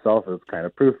graffiti art itself is kind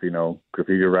of proof.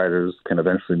 Graffiti writers can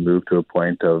eventually move to a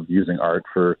point of using art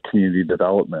for community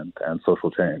development and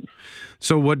social change.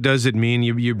 So what does it mean?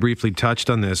 You briefly touched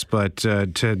on this, but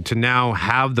to now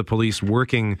have the police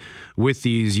working with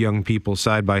these young people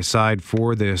side by side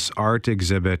for this art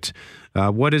exhibit,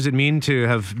 what does it mean to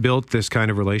have built this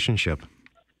kind of relationship?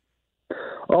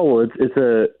 Oh, it's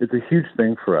a huge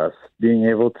thing for us, being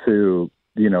able to,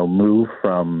 move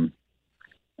from,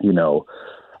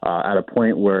 at a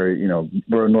point where,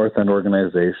 we're a North End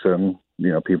organization,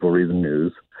 people read the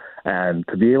news, and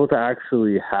to be able to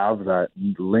actually have that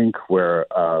link where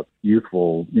youth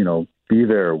will, be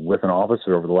there with an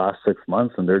officer over the last 6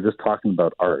 months, and they're just talking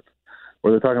about art,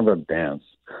 or they're talking about dance,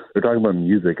 they're talking about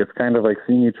music. It's kind of like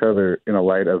seeing each other in a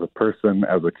light as a person,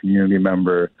 as a community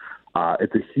member.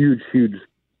 It's a huge, huge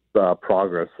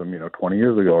progress from, 20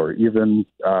 years ago, or even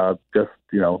just,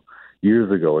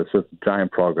 years ago. It's just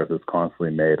giant progress that's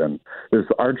constantly made. And this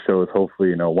art show is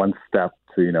hopefully, one step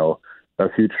to, a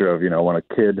future of, when a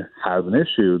kid has an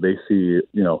issue, they see,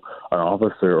 an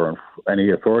officer or any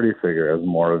authority figure as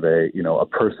more of a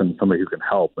person, somebody who can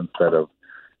help, instead of,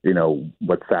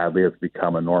 what sadly has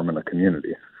become a norm in the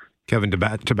community. Kevin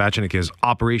Tabachnik is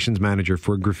Operations Manager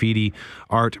for Graffiti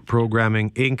Art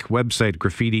Programming Inc. Website,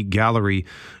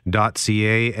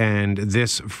 graffitigallery.ca. And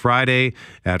this Friday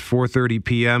at 4:30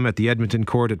 p.m. at the Edmonton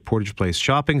Court at Portage Place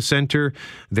Shopping Centre,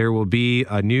 there will be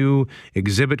a new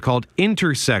exhibit called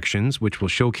Intersections, which will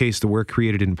showcase the work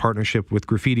created in partnership with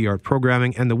Graffiti Art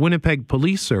Programming and the Winnipeg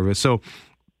Police Service. So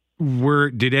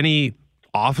did any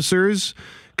officers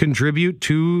contribute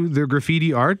to the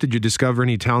graffiti art? Did you discover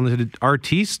any talented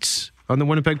artistes on the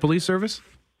Winnipeg Police Service?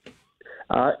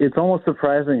 It's almost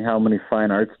surprising how many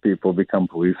fine arts people become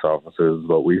police officers,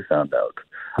 what we found out.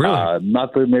 Really?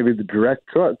 Not maybe the direct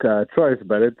choice,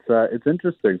 but it's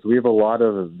interesting. So we have a lot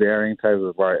of varying types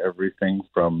of art, everything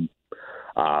from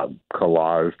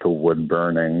collage to wood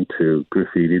burning to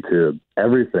graffiti to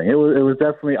everything. It was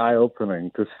definitely eye-opening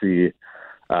to see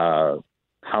how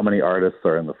many artists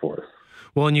are in the force.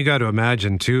 Well, and you got to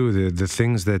imagine, too, the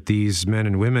things that these men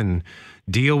and women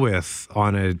deal with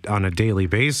on a daily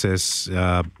basis,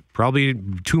 probably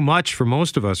too much for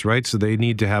most of us, right? So they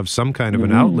need to have some kind of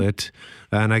an outlet.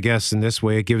 And I guess in this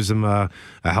way, it gives them a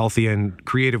healthy and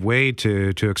creative way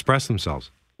to express themselves.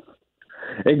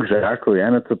 Exactly.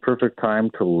 And it's a perfect time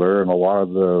to learn. A lot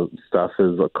of the stuff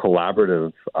is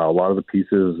collaborative. A lot of the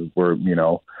pieces were,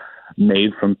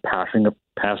 made from passing a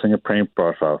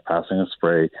paintbrush off, passing a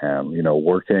spray can,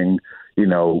 working,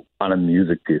 on a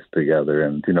music piece together.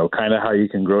 And, kind of how you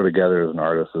can grow together as an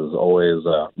artist is always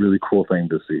a really cool thing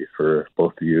to see for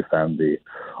both the youth and the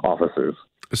officers.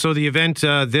 So the event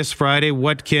this Friday,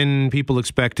 what can people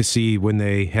expect to see when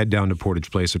they head down to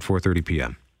Portage Place at 4:30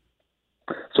 p.m.?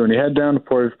 So when you head down to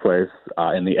Portage Place,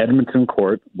 in the Edmonton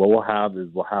court, what we'll have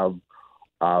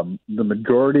the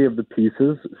majority of the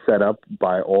pieces set up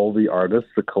by all the artists,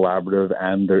 the collaborative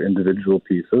and their individual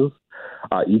pieces,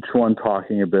 each one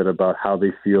talking a bit about how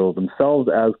they feel themselves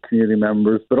as community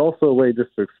members, but also a way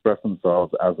just to express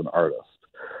themselves as an artist.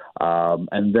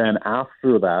 And then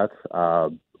after that,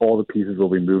 all the pieces will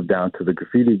be moved down to the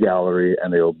graffiti gallery,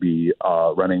 and they'll be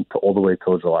running all the way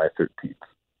till July 13th.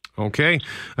 Okay.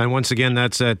 And once again,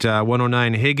 that's at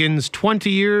 109 Higgins. 20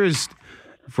 years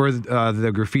for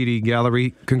the graffiti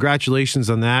gallery. Congratulations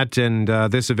on that. And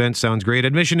this event sounds great.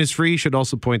 Admission is free. Should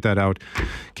also point that out.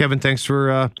 Kevin, thanks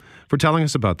for telling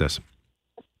us about this.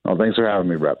 Well, thanks for having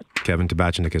me, Brett. Kevin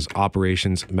Tabachnik is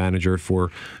Operations Manager for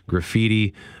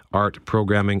Graffiti Art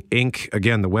Programming, Inc.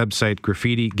 Again, the website,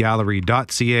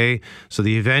 graffitigallery.ca. So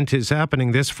the event is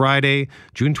happening this Friday,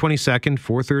 June 22nd,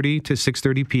 4:30 to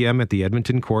 6:30 p.m. at the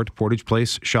Edmonton Court, Portage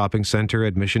Place Shopping Centre.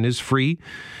 Admission is free.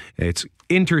 It's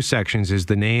Intersections is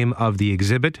the name of the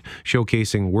exhibit,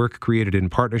 showcasing work created in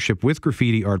partnership with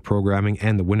Graffiti Art Programming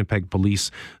and the Winnipeg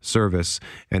Police Service.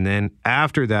 And then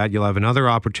after that, you'll have another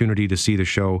opportunity to see the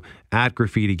show at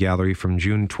Graffiti Gallery from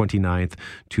June 29th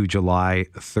to July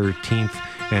 13th.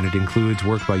 And it includes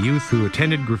work by youth who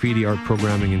attended Graffiti Art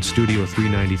Programming in Studio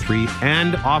 393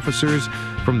 and officers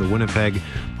from the Winnipeg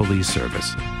Police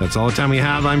Service. That's all the time we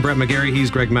have. I'm Brett McGarry.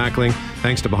 He's Greg Mackling.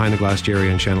 Thanks to Behind the Glass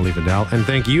Jerry and Shannon Vidal. And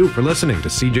thank you for listening to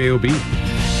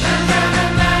CJOB.